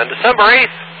much. On December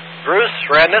 8th, Bruce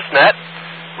ran this net,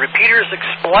 Repeaters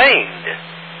Explained.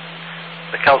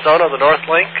 The Calzona, the North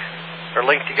Link are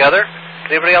linked together.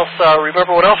 Can anybody else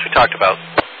remember what else we talked about?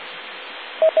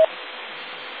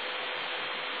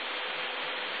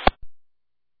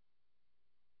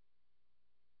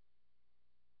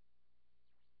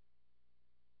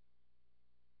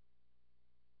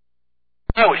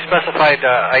 Oh, we specified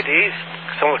IDs,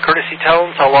 some of the courtesy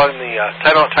tones, how long the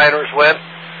timeout timers went,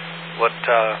 what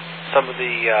some of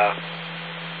the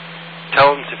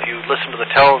tones, if you listen to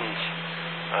the tones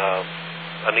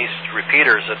on these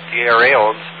repeaters that the ARA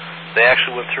owns, they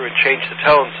actually went through and changed the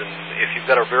tones, and if you've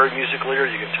got a very musical ear,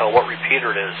 you can tell what repeater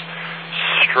it is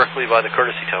strictly by the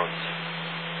courtesy tones.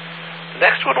 The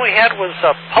next one we had was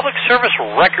public service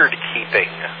record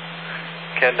keeping.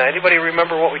 Can anybody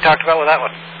remember what we talked about with that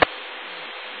one?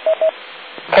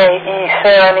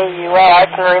 KE7EUL. I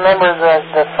can remember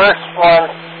the first one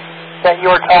that you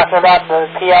were talking about, the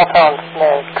PL tones,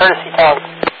 the courtesy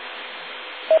tones.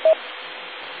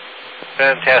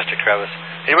 Fantastic, Travis.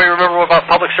 Anybody remember about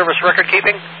public service record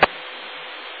keeping?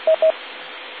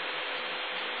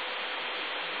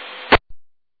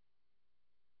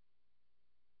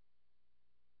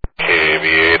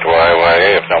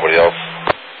 KB8YYA, if nobody else.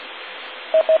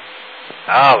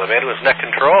 Oh, the man who was net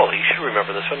control. He should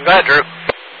remember this one. Go ahead, Drew.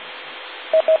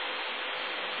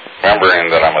 Remembering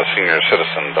that I'm a senior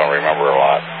citizen, don't remember a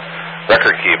lot.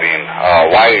 Record keeping.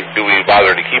 Why do we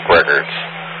bother to keep records?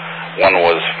 One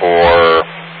was for,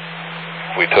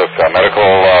 we took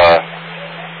medical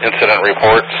incident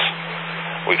reports.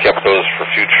 We kept those for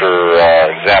future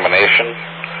examination.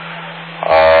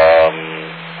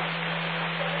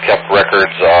 Kept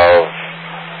records of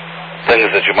things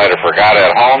that you might have forgot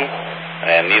at home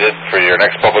and needed for your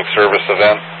next public service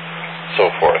event, so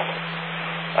forth.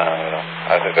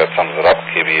 I think that sums it up.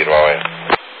 KB8 Huawei.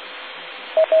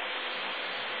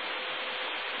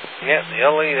 Yeah,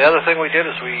 the other thing we did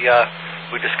is we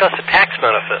discussed the tax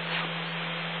benefits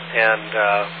and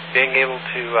being able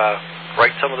to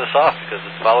write some of this off because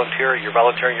it's volunteer. You're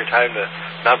volunteering your time to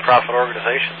nonprofit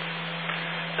organizations.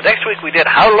 The next week we did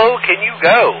How Low Can You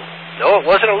Go? No, it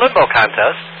wasn't a limbo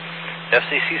contest.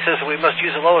 FCC says we must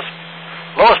use the lowest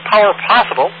power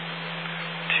possible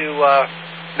to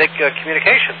make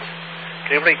communications.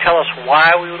 Can anybody tell us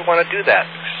why we would want to do that,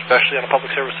 especially on a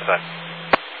public service event?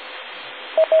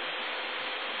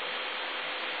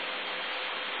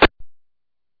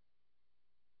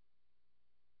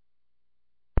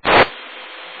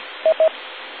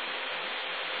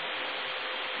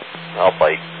 I'll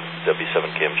bite.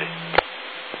 W7KMG.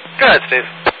 Go ahead, Steve.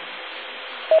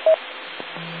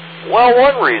 Well,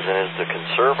 one reason is to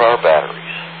conserve our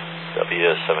batteries.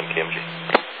 W7KMG.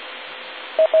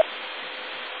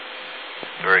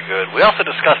 Very good. We also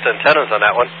discussed antennas on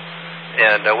that one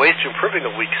and ways to improving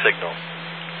a weak signal.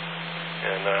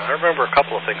 And I remember a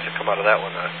couple of things that come out of that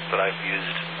one that I've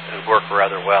used and work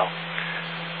rather well.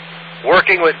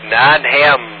 Working with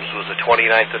non-hams was the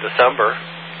 29th of December.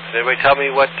 Can anybody tell me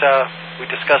what we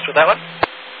discussed with that one?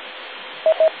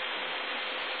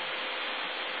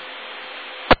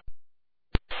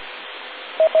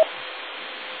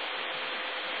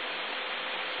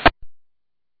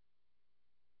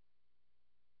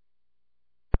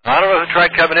 I don't know who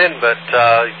tried coming in, but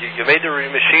you made the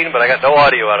machine, but I got no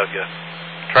audio out of you.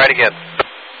 Try it again.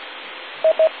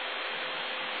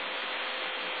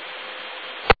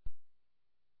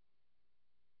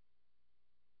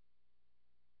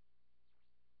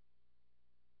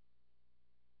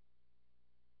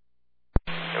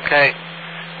 Okay.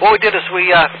 What we did is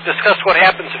we discussed what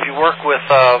happens if you work with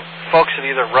folks that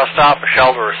either rust off, a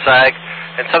shelter, or sag,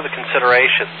 and some of the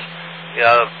considerations.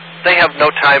 They have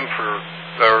no time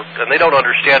and they don't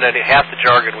understand half the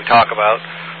jargon we talk about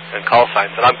and call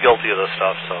signs, and I'm guilty of this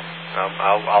stuff, so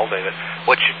I'll name it.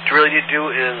 What you really need to do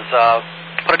is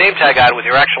put a name tag on with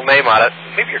your actual name on it,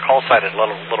 maybe your call sign and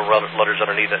little letters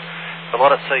underneath it, but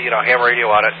let it say, ham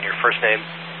radio on it and your first name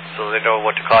so they know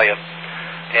what to call you.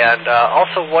 And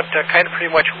also what pretty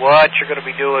much what you're going to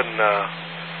be doing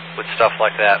with stuff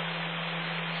like that.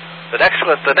 The next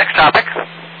topic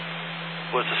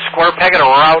was a square peg in a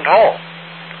round hole.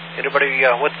 Anybody?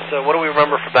 What do we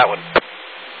remember from that one?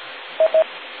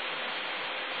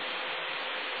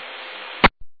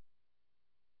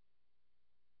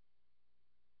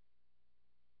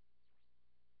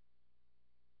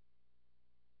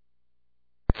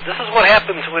 This is what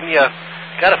happens when you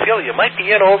got a feeling you might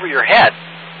be in over your head,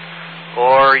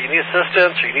 or you need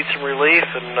assistance, or you need some relief,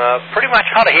 and pretty much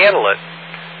how to handle it.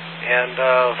 And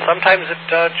sometimes it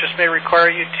just may require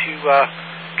you to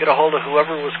get a hold of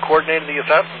whoever was coordinating the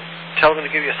event and tell them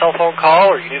to give you a cell phone call,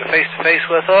 or you need a face-to-face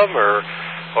with them,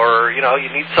 or you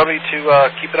need somebody to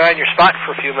keep an eye on your spot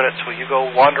for a few minutes when you go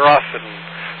wander off and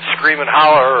scream and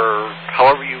holler, or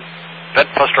however you vent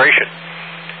frustration.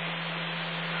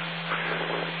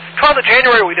 12th of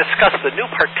January, we discussed the new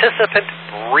participant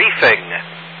briefing.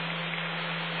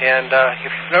 And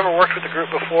if you've never worked with a group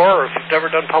before, or if you've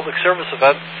never done public service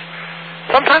events,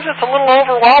 sometimes it's a little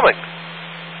overwhelming.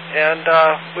 And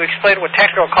we explained what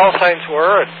technical call signs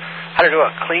were and how to do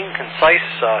a clean, concise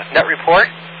net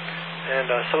report, and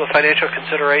some of the financial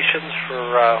considerations for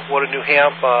what a new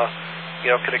ham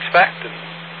can expect, and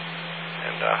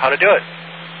how to do it.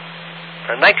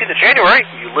 On 19th of January,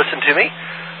 you listened to me,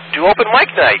 do open mic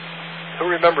night. Who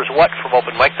remembers what from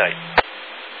open mic night?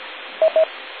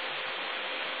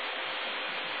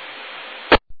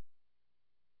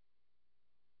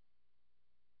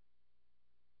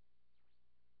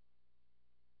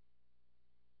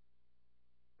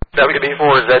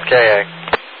 WB4ZKA.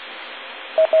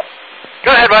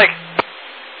 Go ahead, Mike.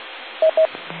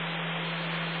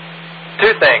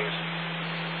 Two things.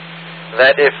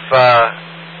 That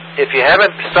if you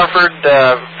haven't suffered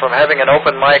from having an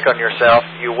open mic on yourself,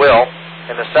 you will.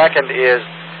 And the second is,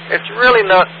 it's really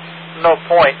no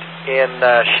point in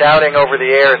shouting over the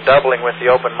air and doubling with the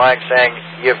open mic saying,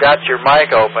 you've got your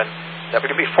mic open.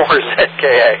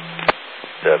 WB4ZKA.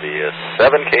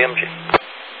 W7KMG.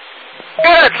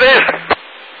 Good, Steve.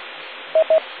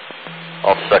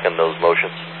 I'll second those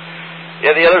motions.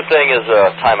 Yeah, the other thing is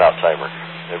a timeout timer.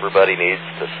 everybody needs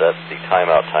to set the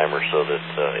timeout timer so that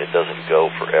it doesn't go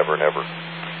forever and ever.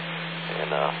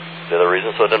 And the other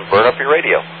reason, so it doesn't burn up your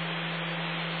radio.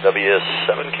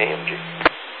 W7KMG.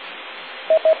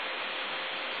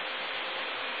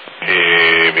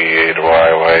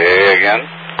 KB8YYA again.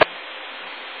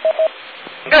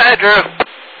 Go ahead, Drew.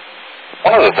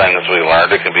 One of the things we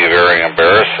learned, it can be very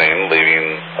embarrassing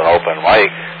leaving an open mic,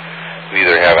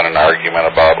 either having an argument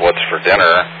about what's for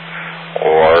dinner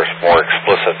or more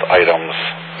explicit items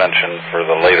mentioned for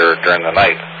the later during the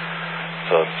night.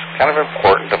 So it's kind of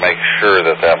important to make sure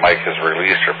that that mic is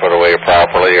released or put away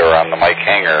properly or on the mic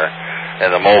hanger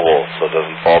in the mobile so it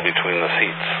doesn't fall between the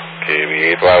seats.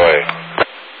 KB8YY.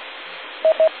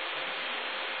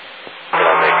 Can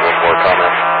I make one more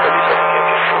comment?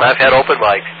 I've had open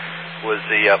mic was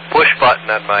the push button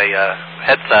on my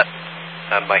headset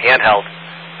on my handheld,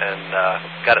 and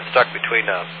got it stuck between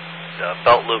the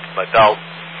belt loop of my belt.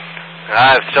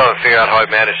 I still haven't figured out how I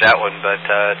managed that one, but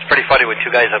it's pretty funny when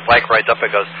two guys on bike rides up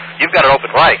and goes, "You've got an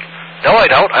open mic." "No, I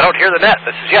don't. I don't hear the net."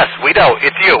 I says, "Yes, we know.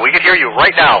 It's you. We can hear you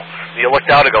right now." And you look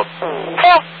down and go,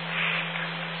 "Oh."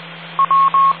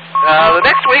 The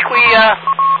next week we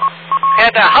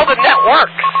had how the net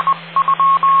works.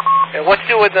 And what to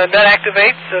do when the net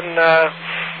activates, and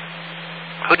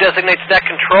who designates net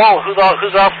control,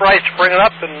 who's authorized to bring it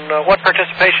up, and what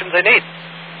participations they need.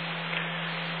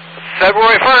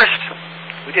 February 1st,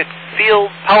 we did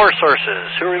field power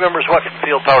sources. Who remembers what from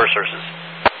field power sources?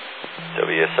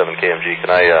 W7KMG, can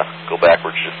I go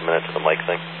backwards just a minute to the mic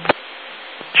thing?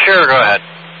 Sure, go ahead.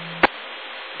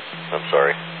 I'm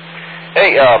sorry.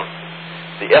 Hey,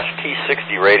 the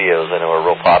FT60 radios I know are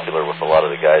real popular with a lot of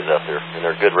the guys out there, and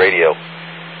they're good radio.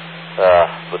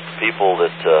 But the people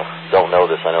that don't know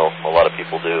this, I know a lot of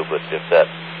people do, but if that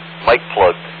mic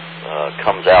plug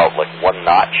comes out like one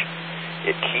notch,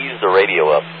 it keys the radio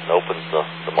up and opens the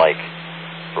mic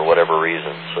for whatever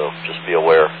reason. So just be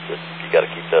aware that you got to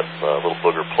keep that little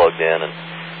booger plugged in and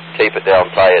tape it down,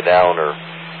 tie it down, or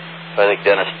I think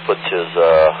Dennis puts his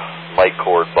mic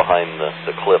cord behind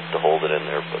the clip to hold it in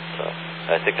there, but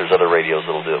I think there's other radios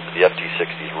that'll do it, but the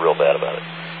FT60 is real bad about it.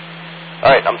 All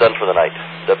right, I'm done for the night.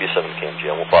 W7KMG,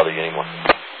 I won't bother you anymore.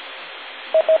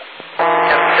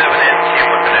 F7NTM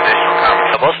with an additional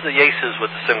comment. Most of the Yaces with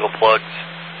the single plugs,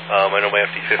 I know my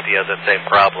FT50 has that same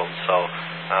problem, so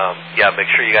yeah, make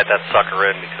sure you got that sucker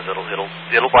in because it'll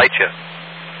bite you.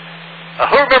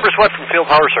 Who remembers what from field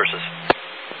power sources?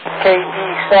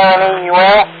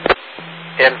 KE7EUL.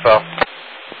 Info.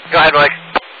 Go ahead, Mike.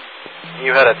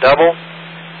 You had a double.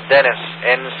 Dennis,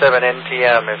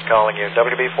 N7NTM is calling you.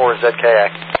 WB4ZKA.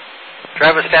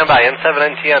 Travis, stand by.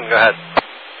 N7NTM, go ahead.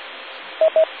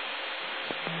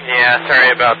 Yeah, sorry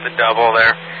about the double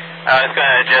there. I was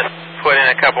going to just put in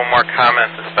a couple more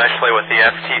comments, especially with the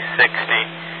FT60.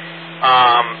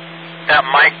 That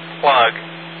mic plug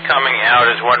coming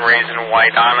out is one reason why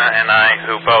Donna and I,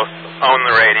 who both own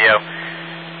the radio,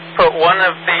 put one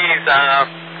of these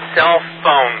cell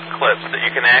phone clips that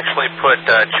you can actually put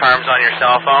charms on your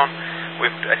cell phone.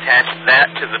 We've attached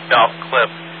that to the belt clip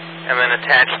and then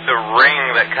attached the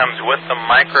ring that comes with the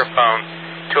microphone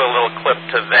to a little clip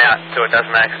to that so it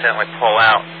doesn't accidentally pull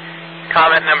out.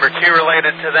 Comment number 2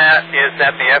 related to that is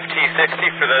that the FT60,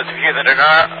 for those of you that are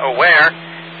not aware,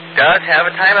 does have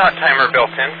a timeout timer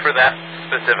built in for that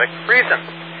specific reason.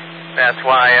 That's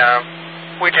why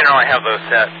we generally have those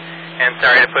set. And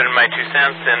sorry to put in my 2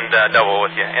 cents and double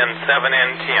with you.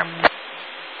 N7NTM.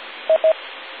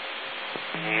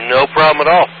 No problem at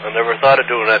all. I never thought of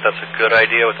doing that. That's a good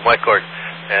idea with the mic cord.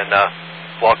 And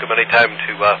welcome any time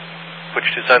to put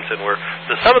your 2 cents in.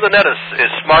 Some of the net is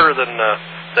smarter than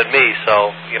me,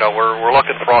 so we're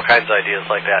looking for all kinds of ideas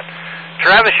like that.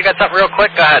 Travis, you got something real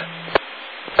quick? Go ahead.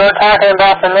 We're talking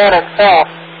about the net itself.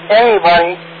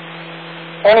 Anybody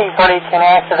can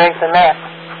activate the net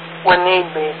when need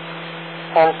be.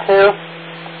 And 2,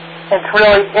 it's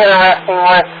really interesting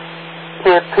with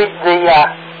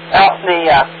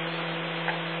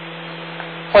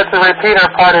with the repeater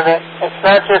part of it. It's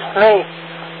not just me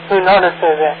who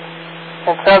notices it.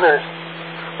 It's others.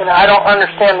 And I don't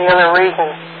understand the other reason,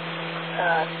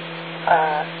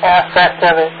 aspect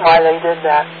of it, why they did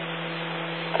that.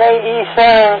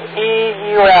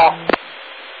 KE7EUL.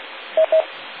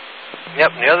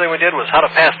 Yep, and the other thing we did was how to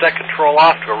pass deck control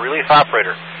off to a relief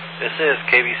operator. This is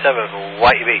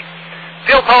KB7YEB.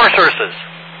 Field power sources.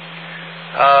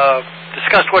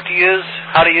 Discussed what to use,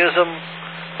 how to use them,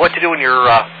 what to do when your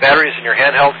batteries in your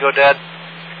handheld go dead.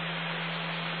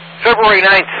 February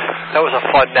 9th, that was a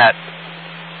fun net.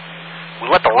 We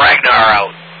let the Ragnar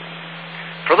out.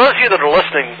 For those of you that are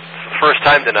listening for the first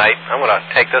time tonight, I'm going to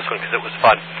take this one because it was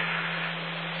fun.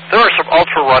 there are some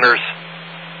ultra runners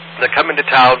that come into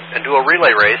town and do a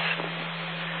relay race.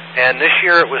 And this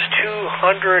year it was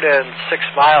 206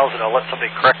 miles, and I'll let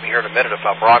somebody correct me here in a minute if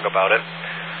I'm wrong about it.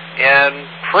 And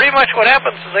pretty much what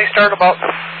happens is they start about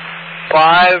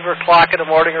 5 o'clock in the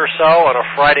morning or so on a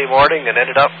Friday morning and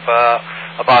ended up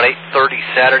about 8:30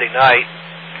 Saturday night.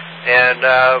 And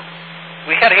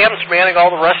we had hams manning all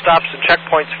the rest stops and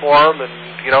checkpoints for them and,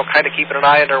 kind of keeping an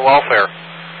eye on their welfare.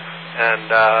 And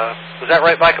was that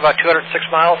right, Mike, about 206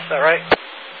 miles? Is that right?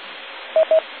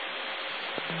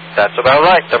 That's about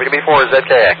right.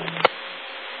 WB4ZKA.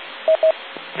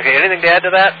 Okay, anything to add to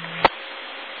that?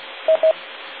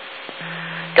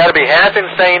 Got to be half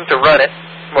insane to run it.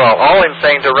 Well, all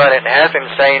insane to run it, and half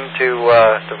insane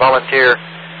to volunteer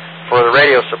for the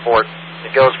radio support.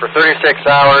 It goes for 36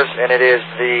 hours, and it is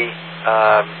the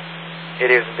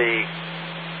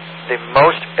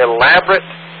most elaborate,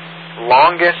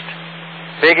 longest,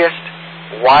 biggest,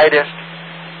 widest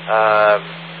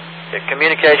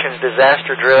communications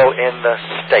disaster drill in the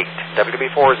state.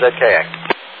 WB4ZKA.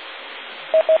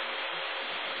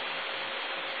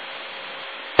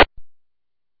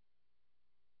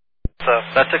 So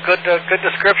that's a good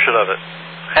description of it.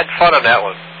 Had fun on that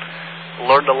one.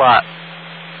 Learned a lot.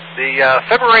 The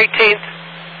February 18th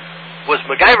was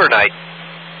MacGyver night,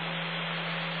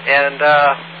 and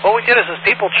what we did is, as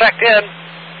people checked in,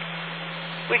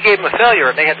 we gave them a failure,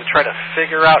 and they had to try to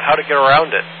figure out how to get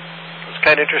around it. It was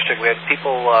kind of interesting. We had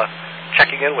people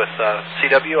checking in with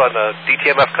CW on the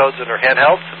DTMF codes in their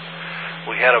handhelds, and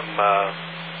we had them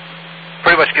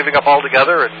pretty much giving up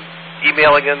altogether and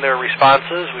emailing in their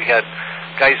responses. We had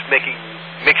guys making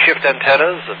makeshift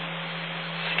antennas and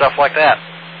stuff like that.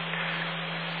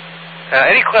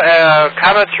 Any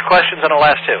comments or questions on the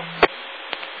last two?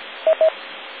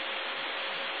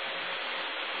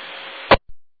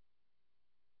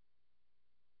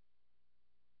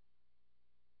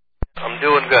 I'm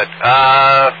doing good.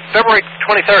 February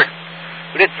 23rd,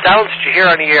 we did Sounds That You Hear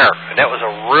on the Air, and that was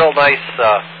a real nice,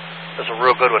 that was a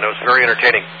real good one. It was very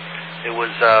entertaining. It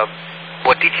was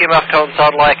what DTMF tones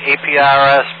sound like,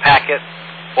 APRS, packet,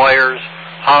 wires,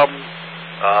 hum,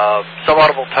 some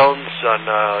audible tones on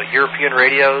European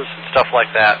radios and stuff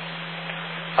like that.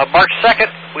 March 2nd,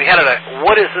 we had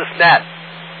What Is This Net?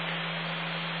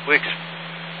 We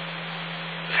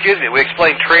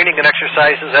explained training and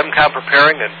exercises, Emcomm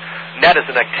preparing, and net is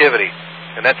an activity.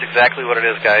 And that's exactly what it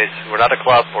is, guys. We're not a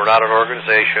club, we're not an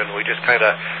organization. We just kind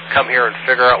of come here and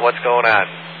figure out what's going on.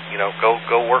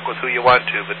 Go work with who you want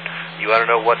to, but you want to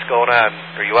know what's going on,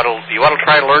 or you want to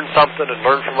try and learn something and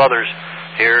learn from others.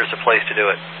 Here's a place to do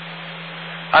it.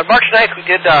 On March 9th, we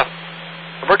did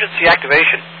emergency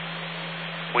activation.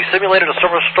 We simulated a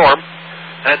summer storm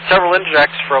and had several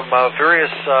injects from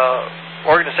various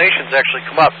organizations actually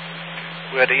come up.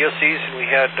 We had the EOCs and we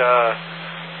had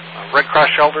Red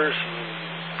Cross shelters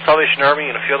and Salvation Army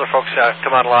and a few other folks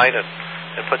come online and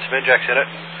put some injects in it.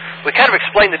 And we kind of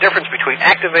explained the difference between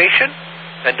activation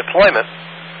and deployment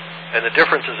and the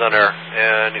differences on there.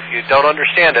 And if you don't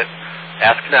understand it,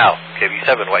 ask now.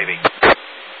 KB7 YV.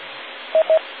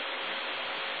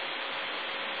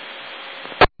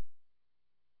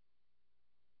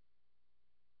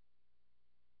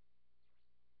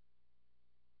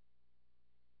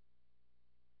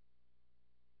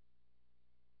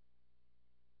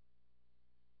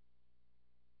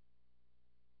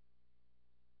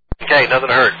 Okay, nothing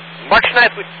heard. March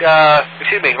 9th,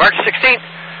 March 16th,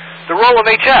 the role of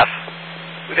HF.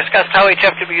 We discussed how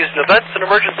HF can be used in events and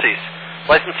emergencies,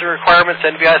 licensing requirements,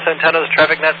 NVIS antennas,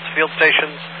 traffic nets, field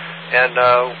stations, and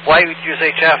why we'd use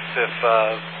HF if,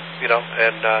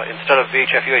 instead of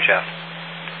VHF, UHF.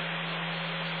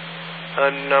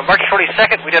 On March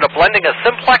 22nd, we did a blending of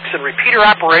simplex and repeater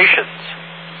operations.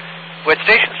 We had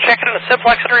stations checking in a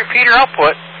simplex and a repeater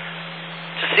output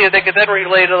to see if they could then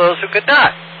relay to those who could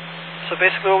not. So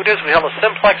basically what we did is we held a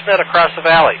simplex net across the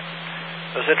valley.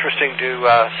 It was interesting to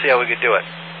see how we could do it.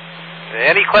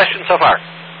 Any questions so far?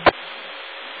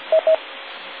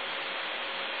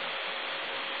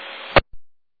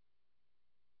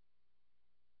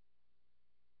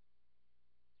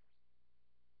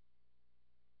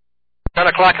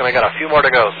 O'clock, and I got a few more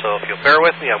to go, so if you'll bear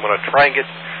with me, I'm going to try and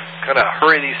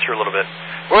hurry these through a little bit.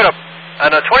 On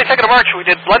the 22nd of March, we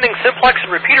did blending simplex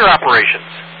and repeater operations.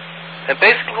 And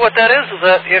basically what that is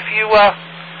that if you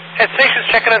had stations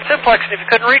checking on simplex, and if you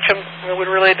couldn't reach them, we'd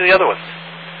relay to the other ones.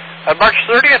 On March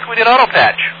 30th, we did auto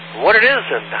patch, what it is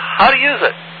and how to use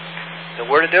it, and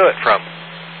where to do it from.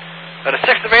 On the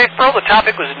 6th of April, the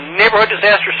topic was neighborhood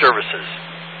disaster services.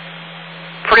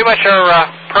 Pretty much our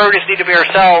priorities need to be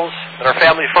ourselves and our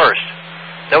family first.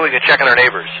 Then we can check on our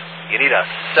neighbors. You need a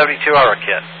 72-hour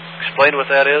kit. explain what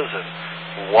that is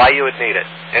and why you would need it.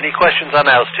 Any questions on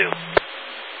those two?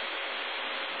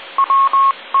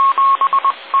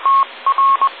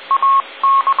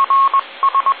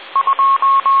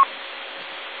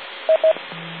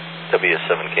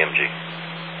 WB4ZKA.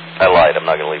 I lied. I'm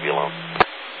not going to leave you alone.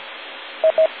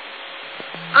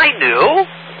 I knew.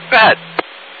 Go ahead.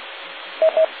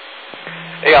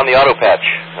 Hey, on the auto patch,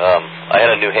 I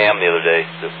had a new ham the other day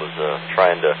that was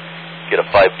trying to get a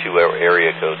 52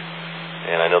 area code,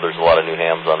 and I know there's a lot of new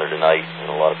hams on there tonight, and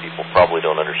a lot of people probably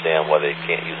don't understand why they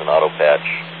can't use an auto patch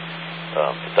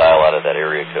to dial out of that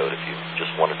area code if you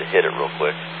just wanted to hit it real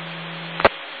quick.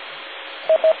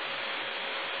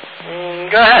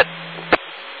 Go ahead.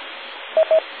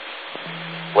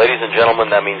 Ladies and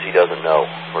gentlemen, that means he doesn't know,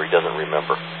 or he doesn't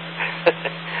remember.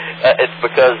 It's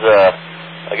because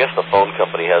I guess the phone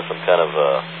company has some kind of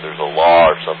there's a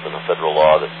law or something, a federal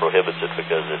law that prohibits it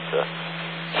because it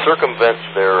circumvents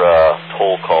their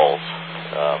toll calls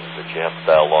that you have to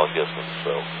dial long distance.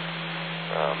 So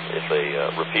if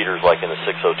a repeater's like in the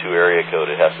 602 area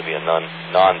code, it has to be a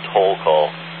non-toll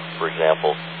call, for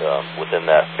example,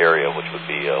 within that area, which would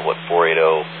be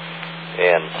 480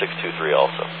 and 623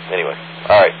 also. Anyway,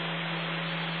 all right.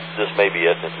 This may be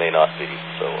it, it may not be.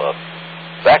 So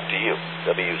back to you,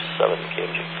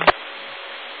 W7KMG.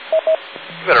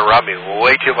 You better rob me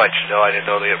way too much. No, I didn't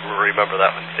know they remember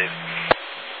that one, Steve.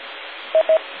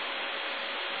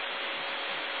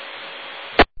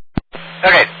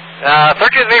 Okay,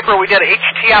 13th of April we did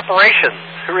HT operations.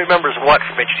 Who remembers what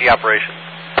from HT operations?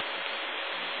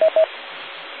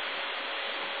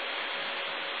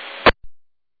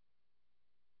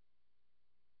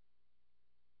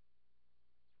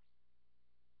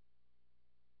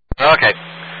 Okay,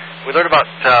 we learned about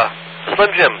Slim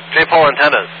Jim, J-pole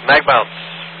antennas, mag mounts,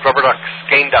 rubber ducks,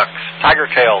 gain ducks, tiger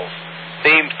tails,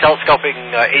 beamed telescoping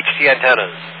HT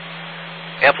antennas,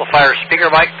 amplifier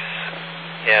speaker mics,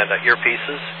 and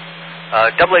earpieces,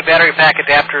 AA battery pack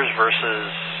adapters versus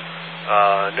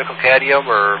nickel cadmium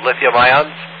or lithium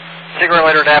ions, cigarette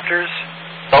lighter adapters,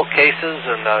 belt cases,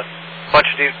 and a bunch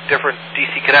of different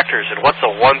DC connectors. And what's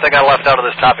the one thing I left out of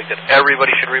this topic that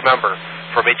everybody should remember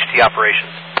from HT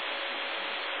operations?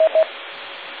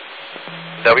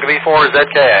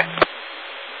 WB4ZKA.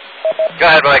 Go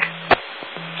ahead, Mike.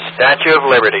 Statue of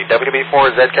Liberty,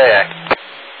 WB4ZKA.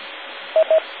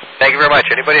 Thank you very much.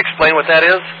 Anybody explain what that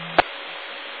is?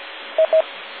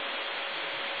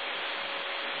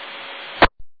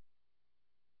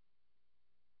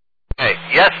 Okay.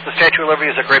 Yes, the Statue of Liberty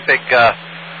is a great big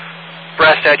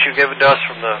brass statue given to us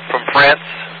from France.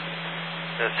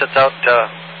 And it sits out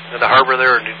in the harbor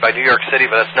there by New York City,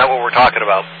 but that's not what we're talking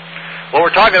about. What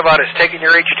we're talking about is taking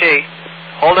your HT,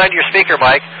 hold on to your speaker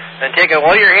mic, and taking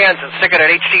one of your hands and sticking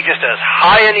an HT just as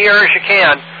high in the air as you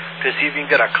can to see if you can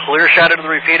get a clear shot into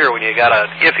the repeater when you got an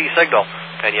iffy signal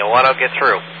and you want to get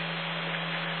through.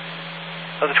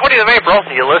 On the 20th of April,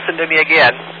 you listened to me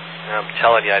again. I'm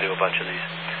telling you, I do a bunch of these.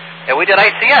 And we did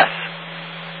ICS.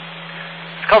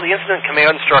 It's called the Incident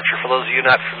Command Structure, for those of you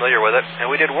not familiar with it. And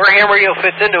we did where ham radio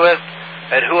fits into it,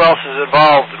 and who else is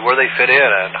involved, and where they fit in,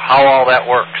 and how all that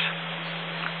works.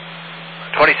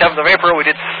 27th of April, we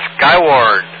did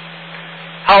Skywarn.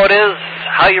 How it is,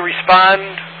 how you respond,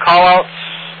 call-outs,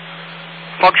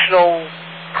 functional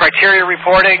criteria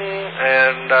reporting,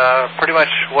 and pretty much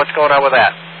what's going on with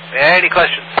that. Any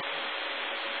questions?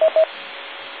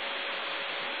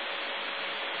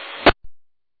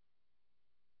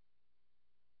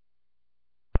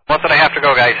 Month and a half to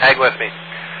go, guys. Hang with me.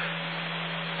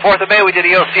 4th of May, we did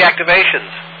EOC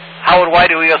activations. How and why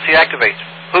do EOC activate?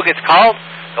 Who gets called?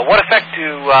 And what effect do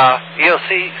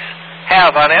EOCs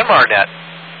have on MRNet?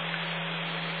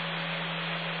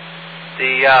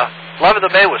 The 11th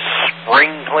of May was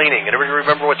spring cleaning. Anybody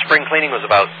remember what spring cleaning was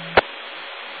about?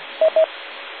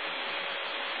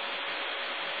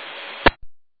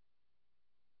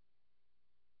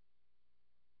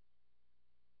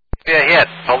 Yeah, hit.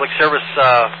 Public service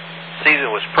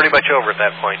season was pretty much over at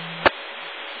that point.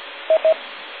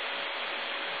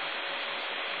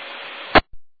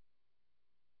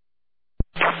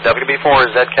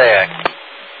 WB4ZKA.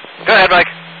 Go ahead, Mike.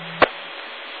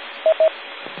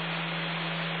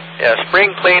 Yeah,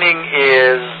 spring cleaning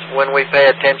is when we pay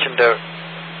attention to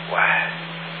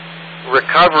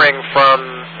recovering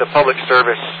from the public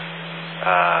service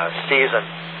season.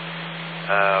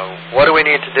 What do we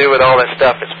need to do with all that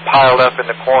stuff that's piled up in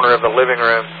the corner of the living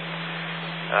room?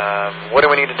 What do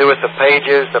we need to do with the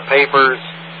pages, the papers?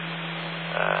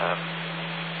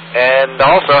 And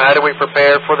also, how do we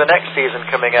prepare for the next season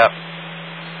coming up,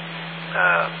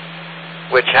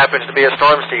 which happens to be a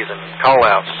storm season,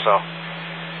 call-outs. So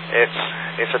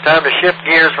It's a time to shift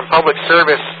gears from public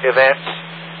service events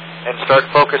and start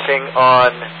focusing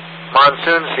on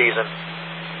monsoon season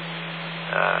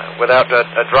without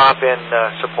a drop in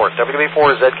support.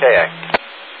 WB4ZKA.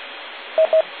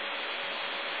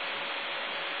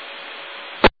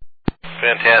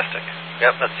 Fantastic.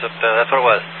 Yep, that's what it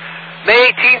was.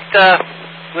 May 18th,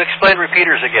 we explained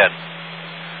repeaters again.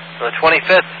 On the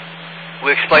 25th,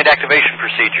 we explained activation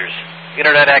procedures,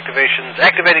 internet activations,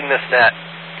 activating this net.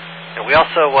 And we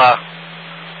also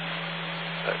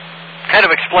kind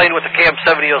of explained what the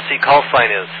KM7 EOC call sign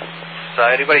is. So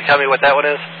anybody tell me what that one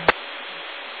is?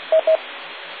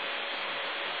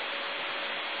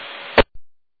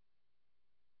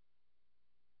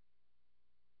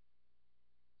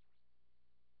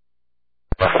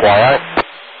 FYI.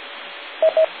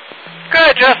 Go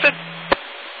ahead, Justin.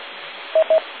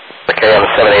 The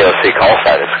KM7 EOC call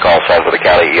sign is a call sign for the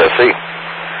county EOC.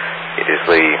 It is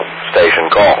the station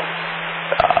call.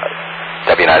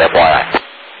 W9FYI.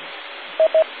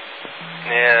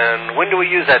 And when do we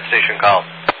use that station call?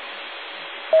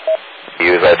 We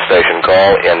use that station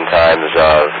call in times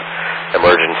of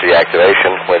emergency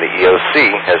activation when the EOC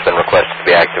has been requested to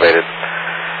be activated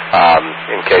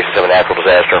in cases of a natural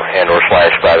disaster and or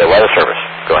slash by the weather service.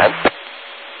 Go ahead.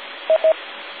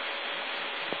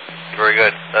 Very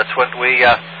good. That's what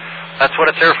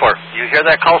it's here for. You hear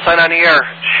that call sign on the air,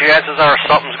 chances are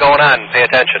something's going on. Pay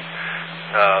attention.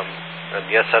 And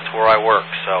yes, that's where I work,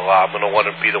 so I'm going to want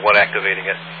to be the one activating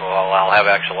it. Well, I'll have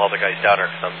actual other guys down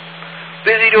there because I'm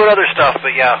busy doing other stuff,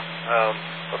 but yeah,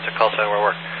 that's a call sign where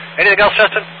I work. Anything else,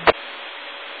 Justin?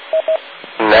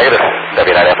 Negative.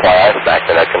 W9FYI, back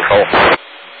to net control.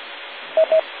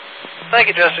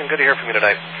 Thank you, Justin. Good to hear from you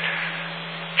tonight.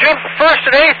 June 1st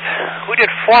and 8th, we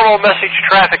did formal message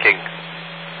trafficking.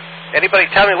 Anybody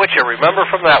tell me what you remember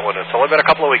from that one? It's only been a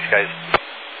couple of weeks, guys.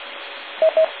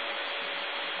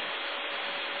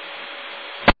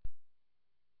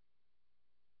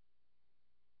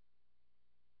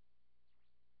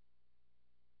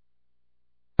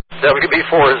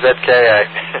 WB4ZKA.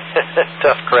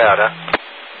 Tough crowd, huh?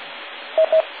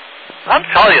 I'm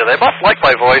telling you, they must like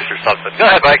my voice or something. Go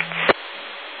ahead, Mike.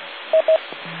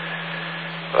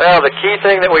 Well, the key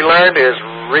thing that we learned is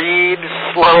read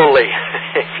slowly.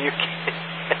 If you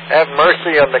have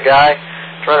mercy on the guy,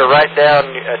 try to write down,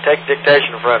 take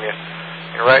dictation from you,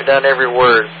 and write down every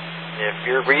word. If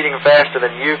you're reading faster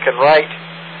than you can write,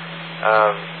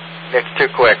 it's too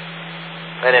quick.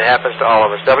 And it happens to all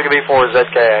of us.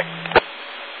 WB4ZKA.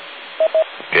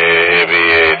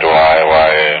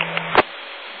 KBA2YYA.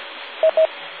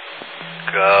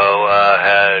 Go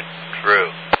ahead,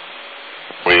 Drew.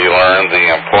 We learned the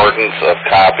importance of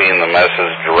copying the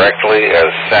message directly as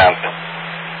sent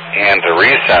and to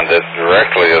resend it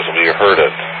directly as we heard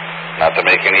it. Not to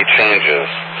make any changes.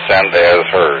 Send as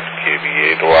heard.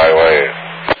 KBA2YYA.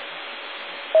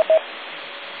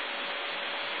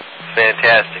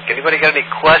 Fantastic. Anybody got any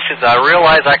questions? I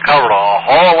realize I covered a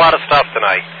whole lot of stuff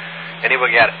tonight.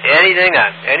 Anybody got anything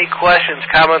on any questions,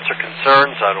 comments, or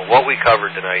concerns on what we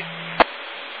covered tonight?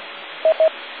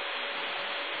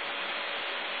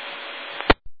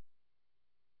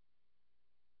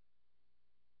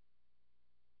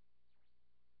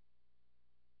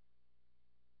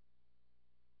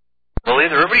 Well,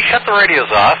 either everybody shut the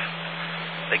radios off,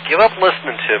 they give up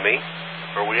listening to me,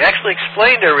 or we actually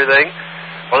explained everything,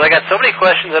 or they got so many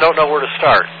questions they don't know where to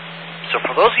start. So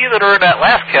for those of you that are in that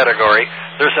last category,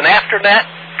 there's an after-net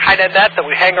kind of net that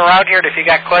we hang around here, and if you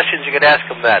got questions, you can ask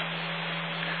them then.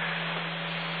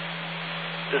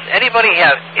 Does anybody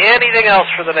have anything else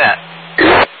for the net?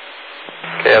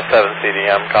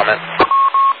 KF7CDM, comment.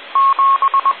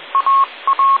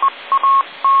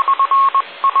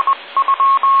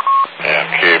 And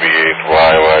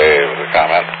KB8YYA was a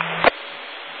comment.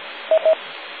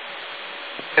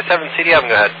 K7CDM,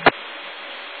 go ahead.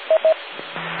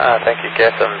 Thank you,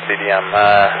 K7CDM.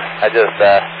 I just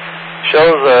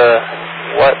shows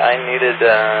what I needed.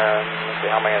 Let's see,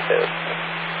 how am I going to say this? I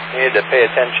needed to pay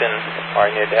attention, or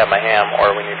I needed to have my ham,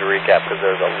 or we need to recap because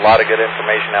there's a lot of good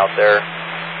information out there.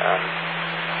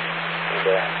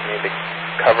 Need to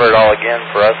cover it all again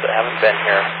for us that haven't been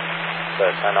here,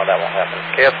 but I know that won't happen.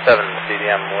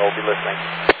 KF7CDM will be listening.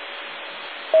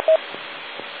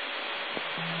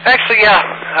 Actually,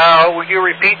 yeah. When you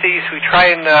repeat these, we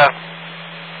try and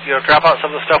drop out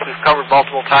some of the stuff we've covered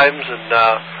multiple times, and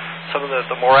some of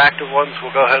the more active ones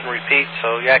we'll go ahead and repeat.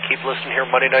 So, yeah, keep listening here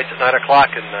Monday nights at 9 o'clock,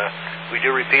 and we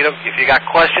do repeat them. If you got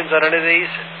questions on any of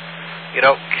these,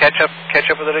 catch up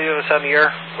with any of us on the air.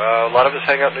 A lot of us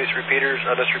hang out on this repeater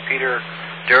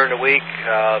during the week.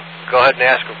 Go ahead and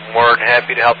ask. I'm more than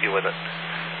happy to help you with it.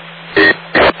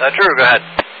 Drew, go ahead.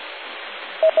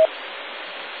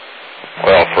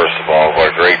 Well, first of all,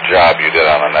 what a great job you did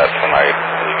on the net tonight.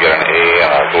 You get an A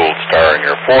and a gold star in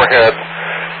your forehead.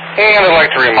 And I'd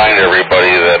like to remind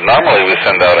everybody that normally we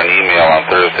send out an email on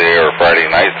Thursday or Friday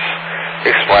nights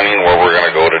explaining where we're going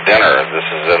to go to dinner. This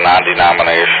is a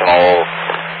non-denominational,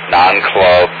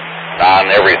 non-club,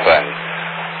 non-everything.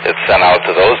 It's sent out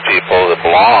to those people that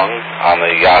belong on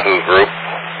the Yahoo group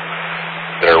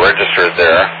that are registered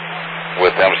there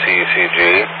with MCECG.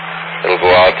 It'll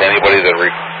go out to anybody that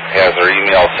has their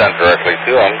email sent directly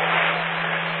to them.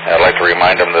 And I'd like to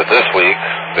remind them that this week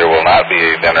there will not be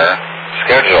a dinner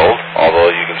scheduled, although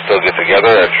you can still get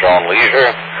together at your own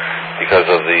leisure because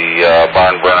of the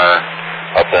barn burner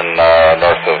up in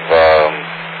north of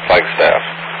Flagstaff.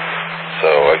 So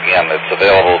again, it's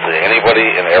available to anybody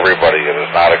and everybody. It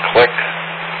is not a clique.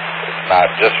 It's not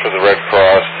just for the Red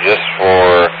Cross, just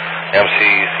for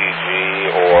MCECG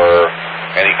or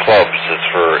any clubs. It's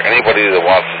for anybody that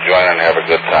wants to join and have a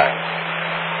good time.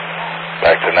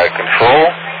 Back to net control.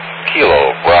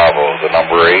 Kilo Bravo, the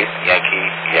number 8,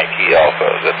 Yankee Alpha.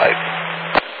 Good night.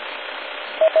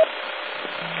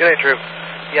 Good night, Drew.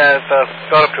 Yeah, I've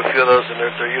gone up to a few of those, and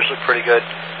they're usually pretty good.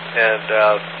 And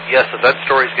yes, event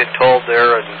stories get told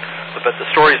there, but the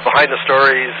stories behind the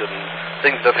stories and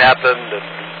things that have happened and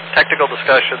technical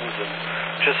discussions and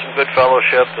just some good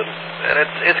fellowship, and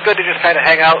it's good to just kind of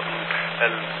hang out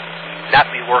and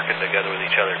not be working together with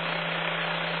each other.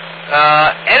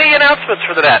 Any announcements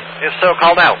for the net? If so,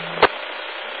 call now.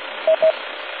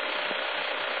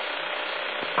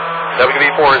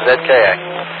 WB4ZKA.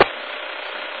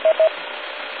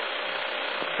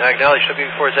 I acknowledge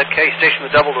WB4ZKA. Station the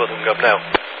double with them. Go up now.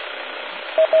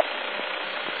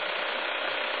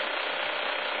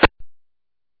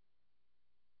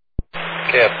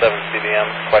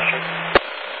 KF7CDM, question.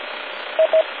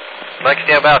 Mike,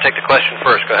 stand by. I'll take the question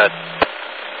first. Go ahead.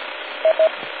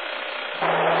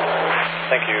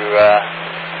 Thank you.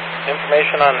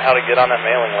 Information on how to get on that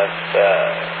mailing list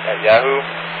at Yahoo. You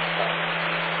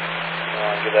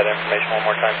want to give that information one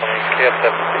more time for me?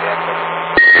 KF7CDM.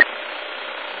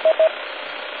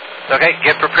 Okay,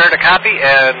 get prepared to copy,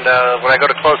 and when I go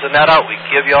to close the net out, we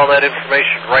give you all that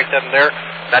information right then and there.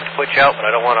 Not to put you out, but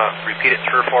I don't want to repeat it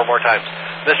 3 or 4 more times.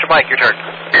 Mr. Mike, your turn.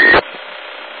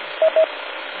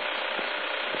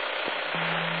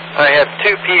 I have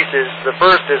 2 pieces. The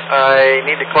first is I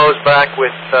need to close back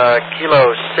with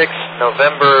Kilo 6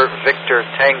 November Victor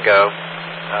Tango.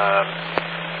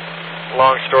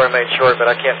 Long story made short,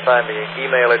 but I can't find the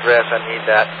email address. I need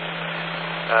that.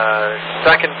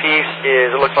 Second piece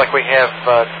is it looks like we have 2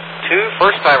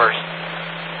 first-timers.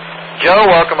 Joe,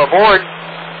 welcome aboard.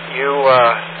 You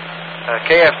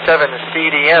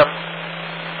KF7CDM.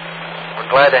 We're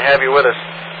glad to have you with us.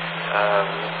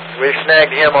 We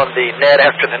snagged him on the net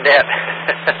after the net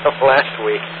last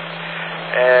week.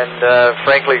 And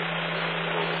frankly,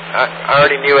 I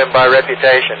already knew him by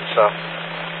reputation, so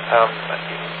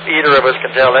either of us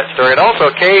can tell that story. And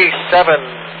also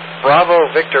K7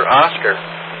 Bravo Victor Oscar,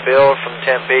 Bill from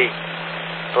Tempe.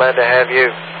 Glad to have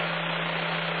you.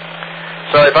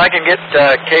 So if I can get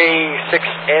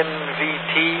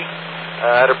K6NVT,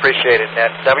 I'd appreciate it.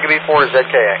 At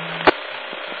WB4ZKA.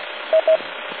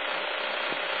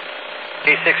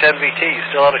 K6NVT, you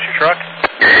still out at your truck?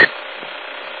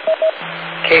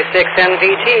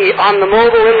 K6NVT on the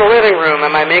mobile in the living room.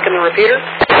 Am I making the repeater?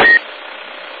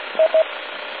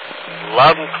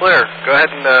 Loud and clear. Go ahead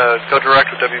and go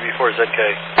direct with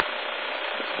WB4ZK.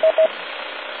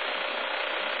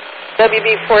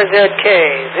 WB4ZK,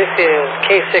 this is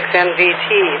K6NVT.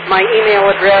 My email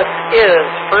address is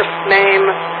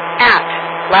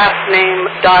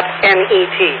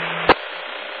firstname@lastname.net.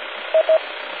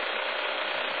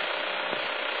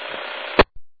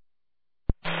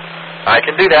 I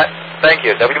can do that. Thank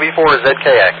you.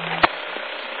 WB4ZKA.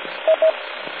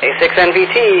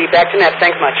 K6NVT, back to net.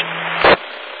 Thanks much.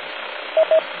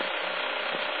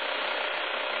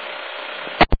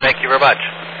 Thank you very much.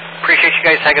 Appreciate you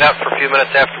guys hanging out for a few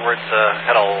minutes afterwards.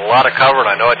 Had a lot of cover,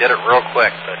 and I know I did it real quick.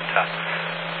 But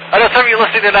I know some of you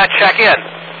listening did not check in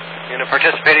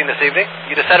participating this evening.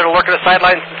 You decided to lurk at the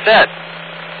sidelines instead.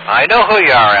 I know who you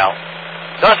are, Al.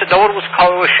 Notice that no one was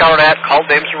shouted at, called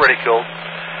names, or ridiculed.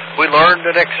 We learned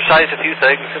and exercised a few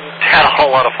things and had a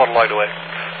whole lot of fun along the way.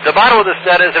 The motto of this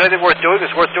net is anything worth doing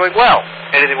is worth doing well.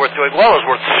 Anything worth doing well is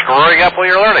worth screwing up while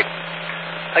you're learning.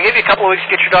 I'll give you a couple of weeks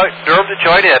to get your nerve to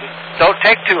join in. Don't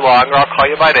take too long or I'll call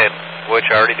you by name, which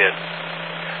I already did.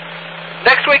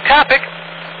 Next week's topic,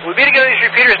 we'll be together these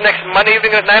repeaters next Monday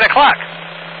evening at 9 o'clock.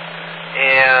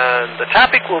 And the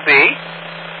topic will be,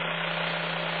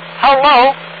 how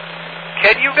low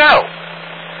can you go?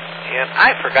 And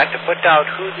I forgot to put down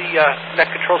who the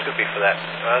net control is going to be for that.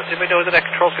 Does anybody know who the net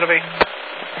control is going to be?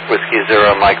 Whiskey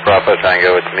 0, Mike Bravo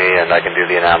Tango, it's me, and I can do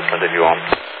the announcement if you want.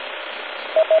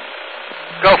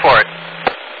 Go for it.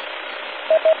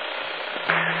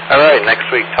 All right, next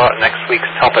week's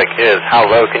topic is how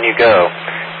low can you go?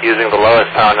 Using the lowest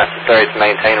power necessary to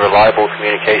maintain reliable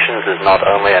communications is not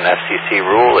only an FCC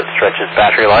rule, it stretches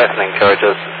battery life and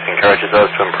encourages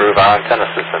us to improve our antenna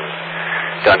systems.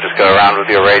 Don't just go around with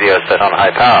your radio set on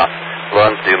high power.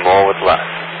 Learn to do more with less.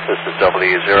 This is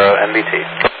W0MBT.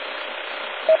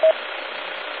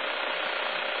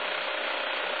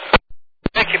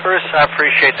 Thank you, Bruce. I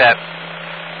appreciate that.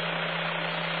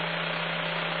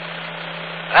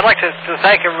 I'd like to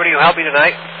thank everybody who helped me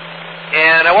tonight.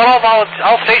 And I want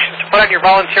all stations to put on your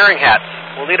volunteering hats.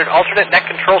 We'll need an alternate net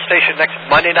control station next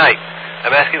Monday night.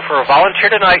 I'm asking for a volunteer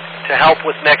tonight to help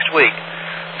with next week.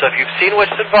 So if you've seen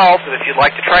what's involved, and if you'd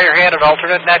like to try your hand at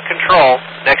alternate net control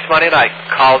next Monday night,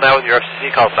 call now with your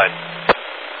FCC call sign.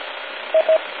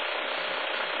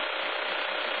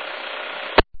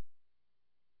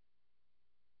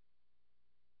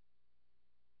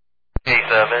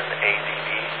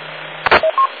 K7AZB.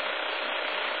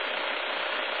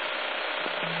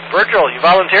 Virgil, you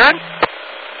volunteering?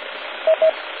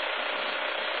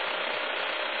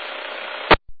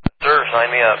 Sir, sign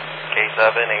me up.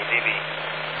 K7AZB.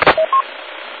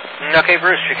 Okay,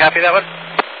 Bruce, you copy that one?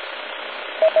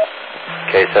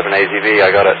 K7AZB, I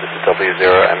got it. This is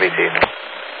W0MBT.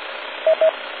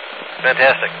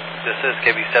 Fantastic. This is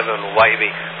KB7YEB.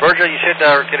 Virgil, you should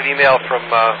get an email from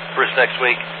Bruce next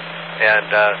week, and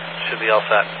should be all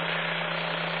set.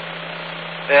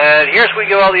 And here's where we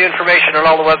give all the information on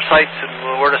all the websites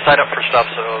and where to sign up for stuff,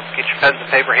 so get your pens and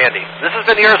paper handy. This has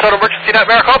been the Arizona Emergency Net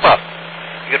Maricopa.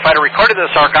 You can find a recording of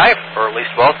this archive, or at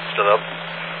least most of them.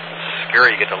 It's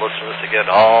scary, you get to listen to this again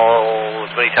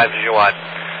as many times as you want,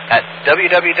 at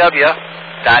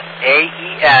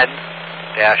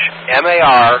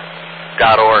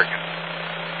www.aen-mar.org.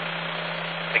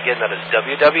 Again, that is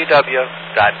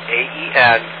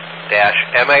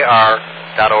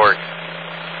www.aen-mar.org.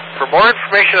 For more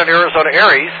information on Arizona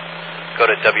Aries, go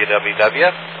to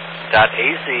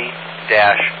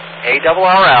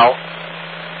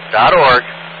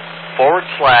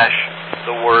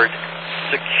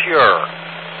www.az-arl.org/secure.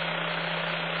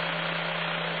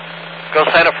 Go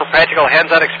sign up for practical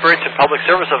hands-on experience in public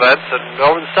service events, and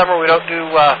over the summer we don't do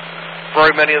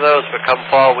very many of those, but come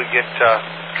fall we get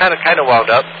kind of wound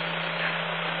up.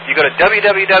 You go to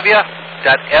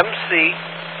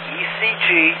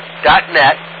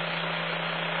www.mcecg.net,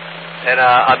 and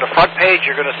on the front page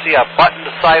you're going to see a button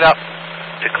to sign up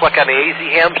to click on the AZ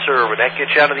Ham server, and that gets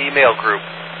you onto the email group.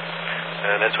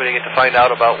 And that's when you get to find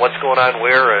out about what's going on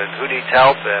where and who needs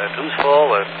help and who's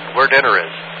full and where dinner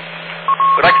is.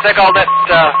 We'd like to thank all net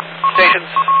stations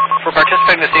for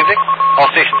participating this evening. All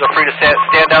stations are free to stand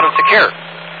down and secure.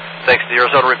 Thanks to the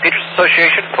Arizona Repeaters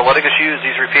Association for letting us use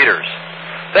these repeaters.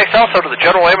 Thanks also to the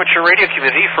general amateur radio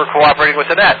community for cooperating with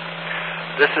the net.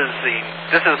 This is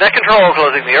Net Control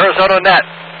closing the Arizona Net.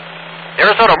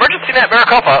 Arizona Emergency Net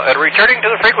Maricopa and returning to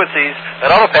the frequencies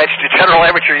at auto-patch to general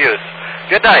amateur use.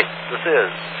 Good night. This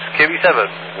is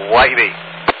KB7YEB.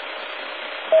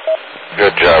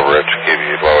 Good job, Rich.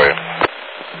 KB12.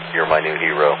 You're my new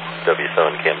hero,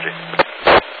 W7 Kimji.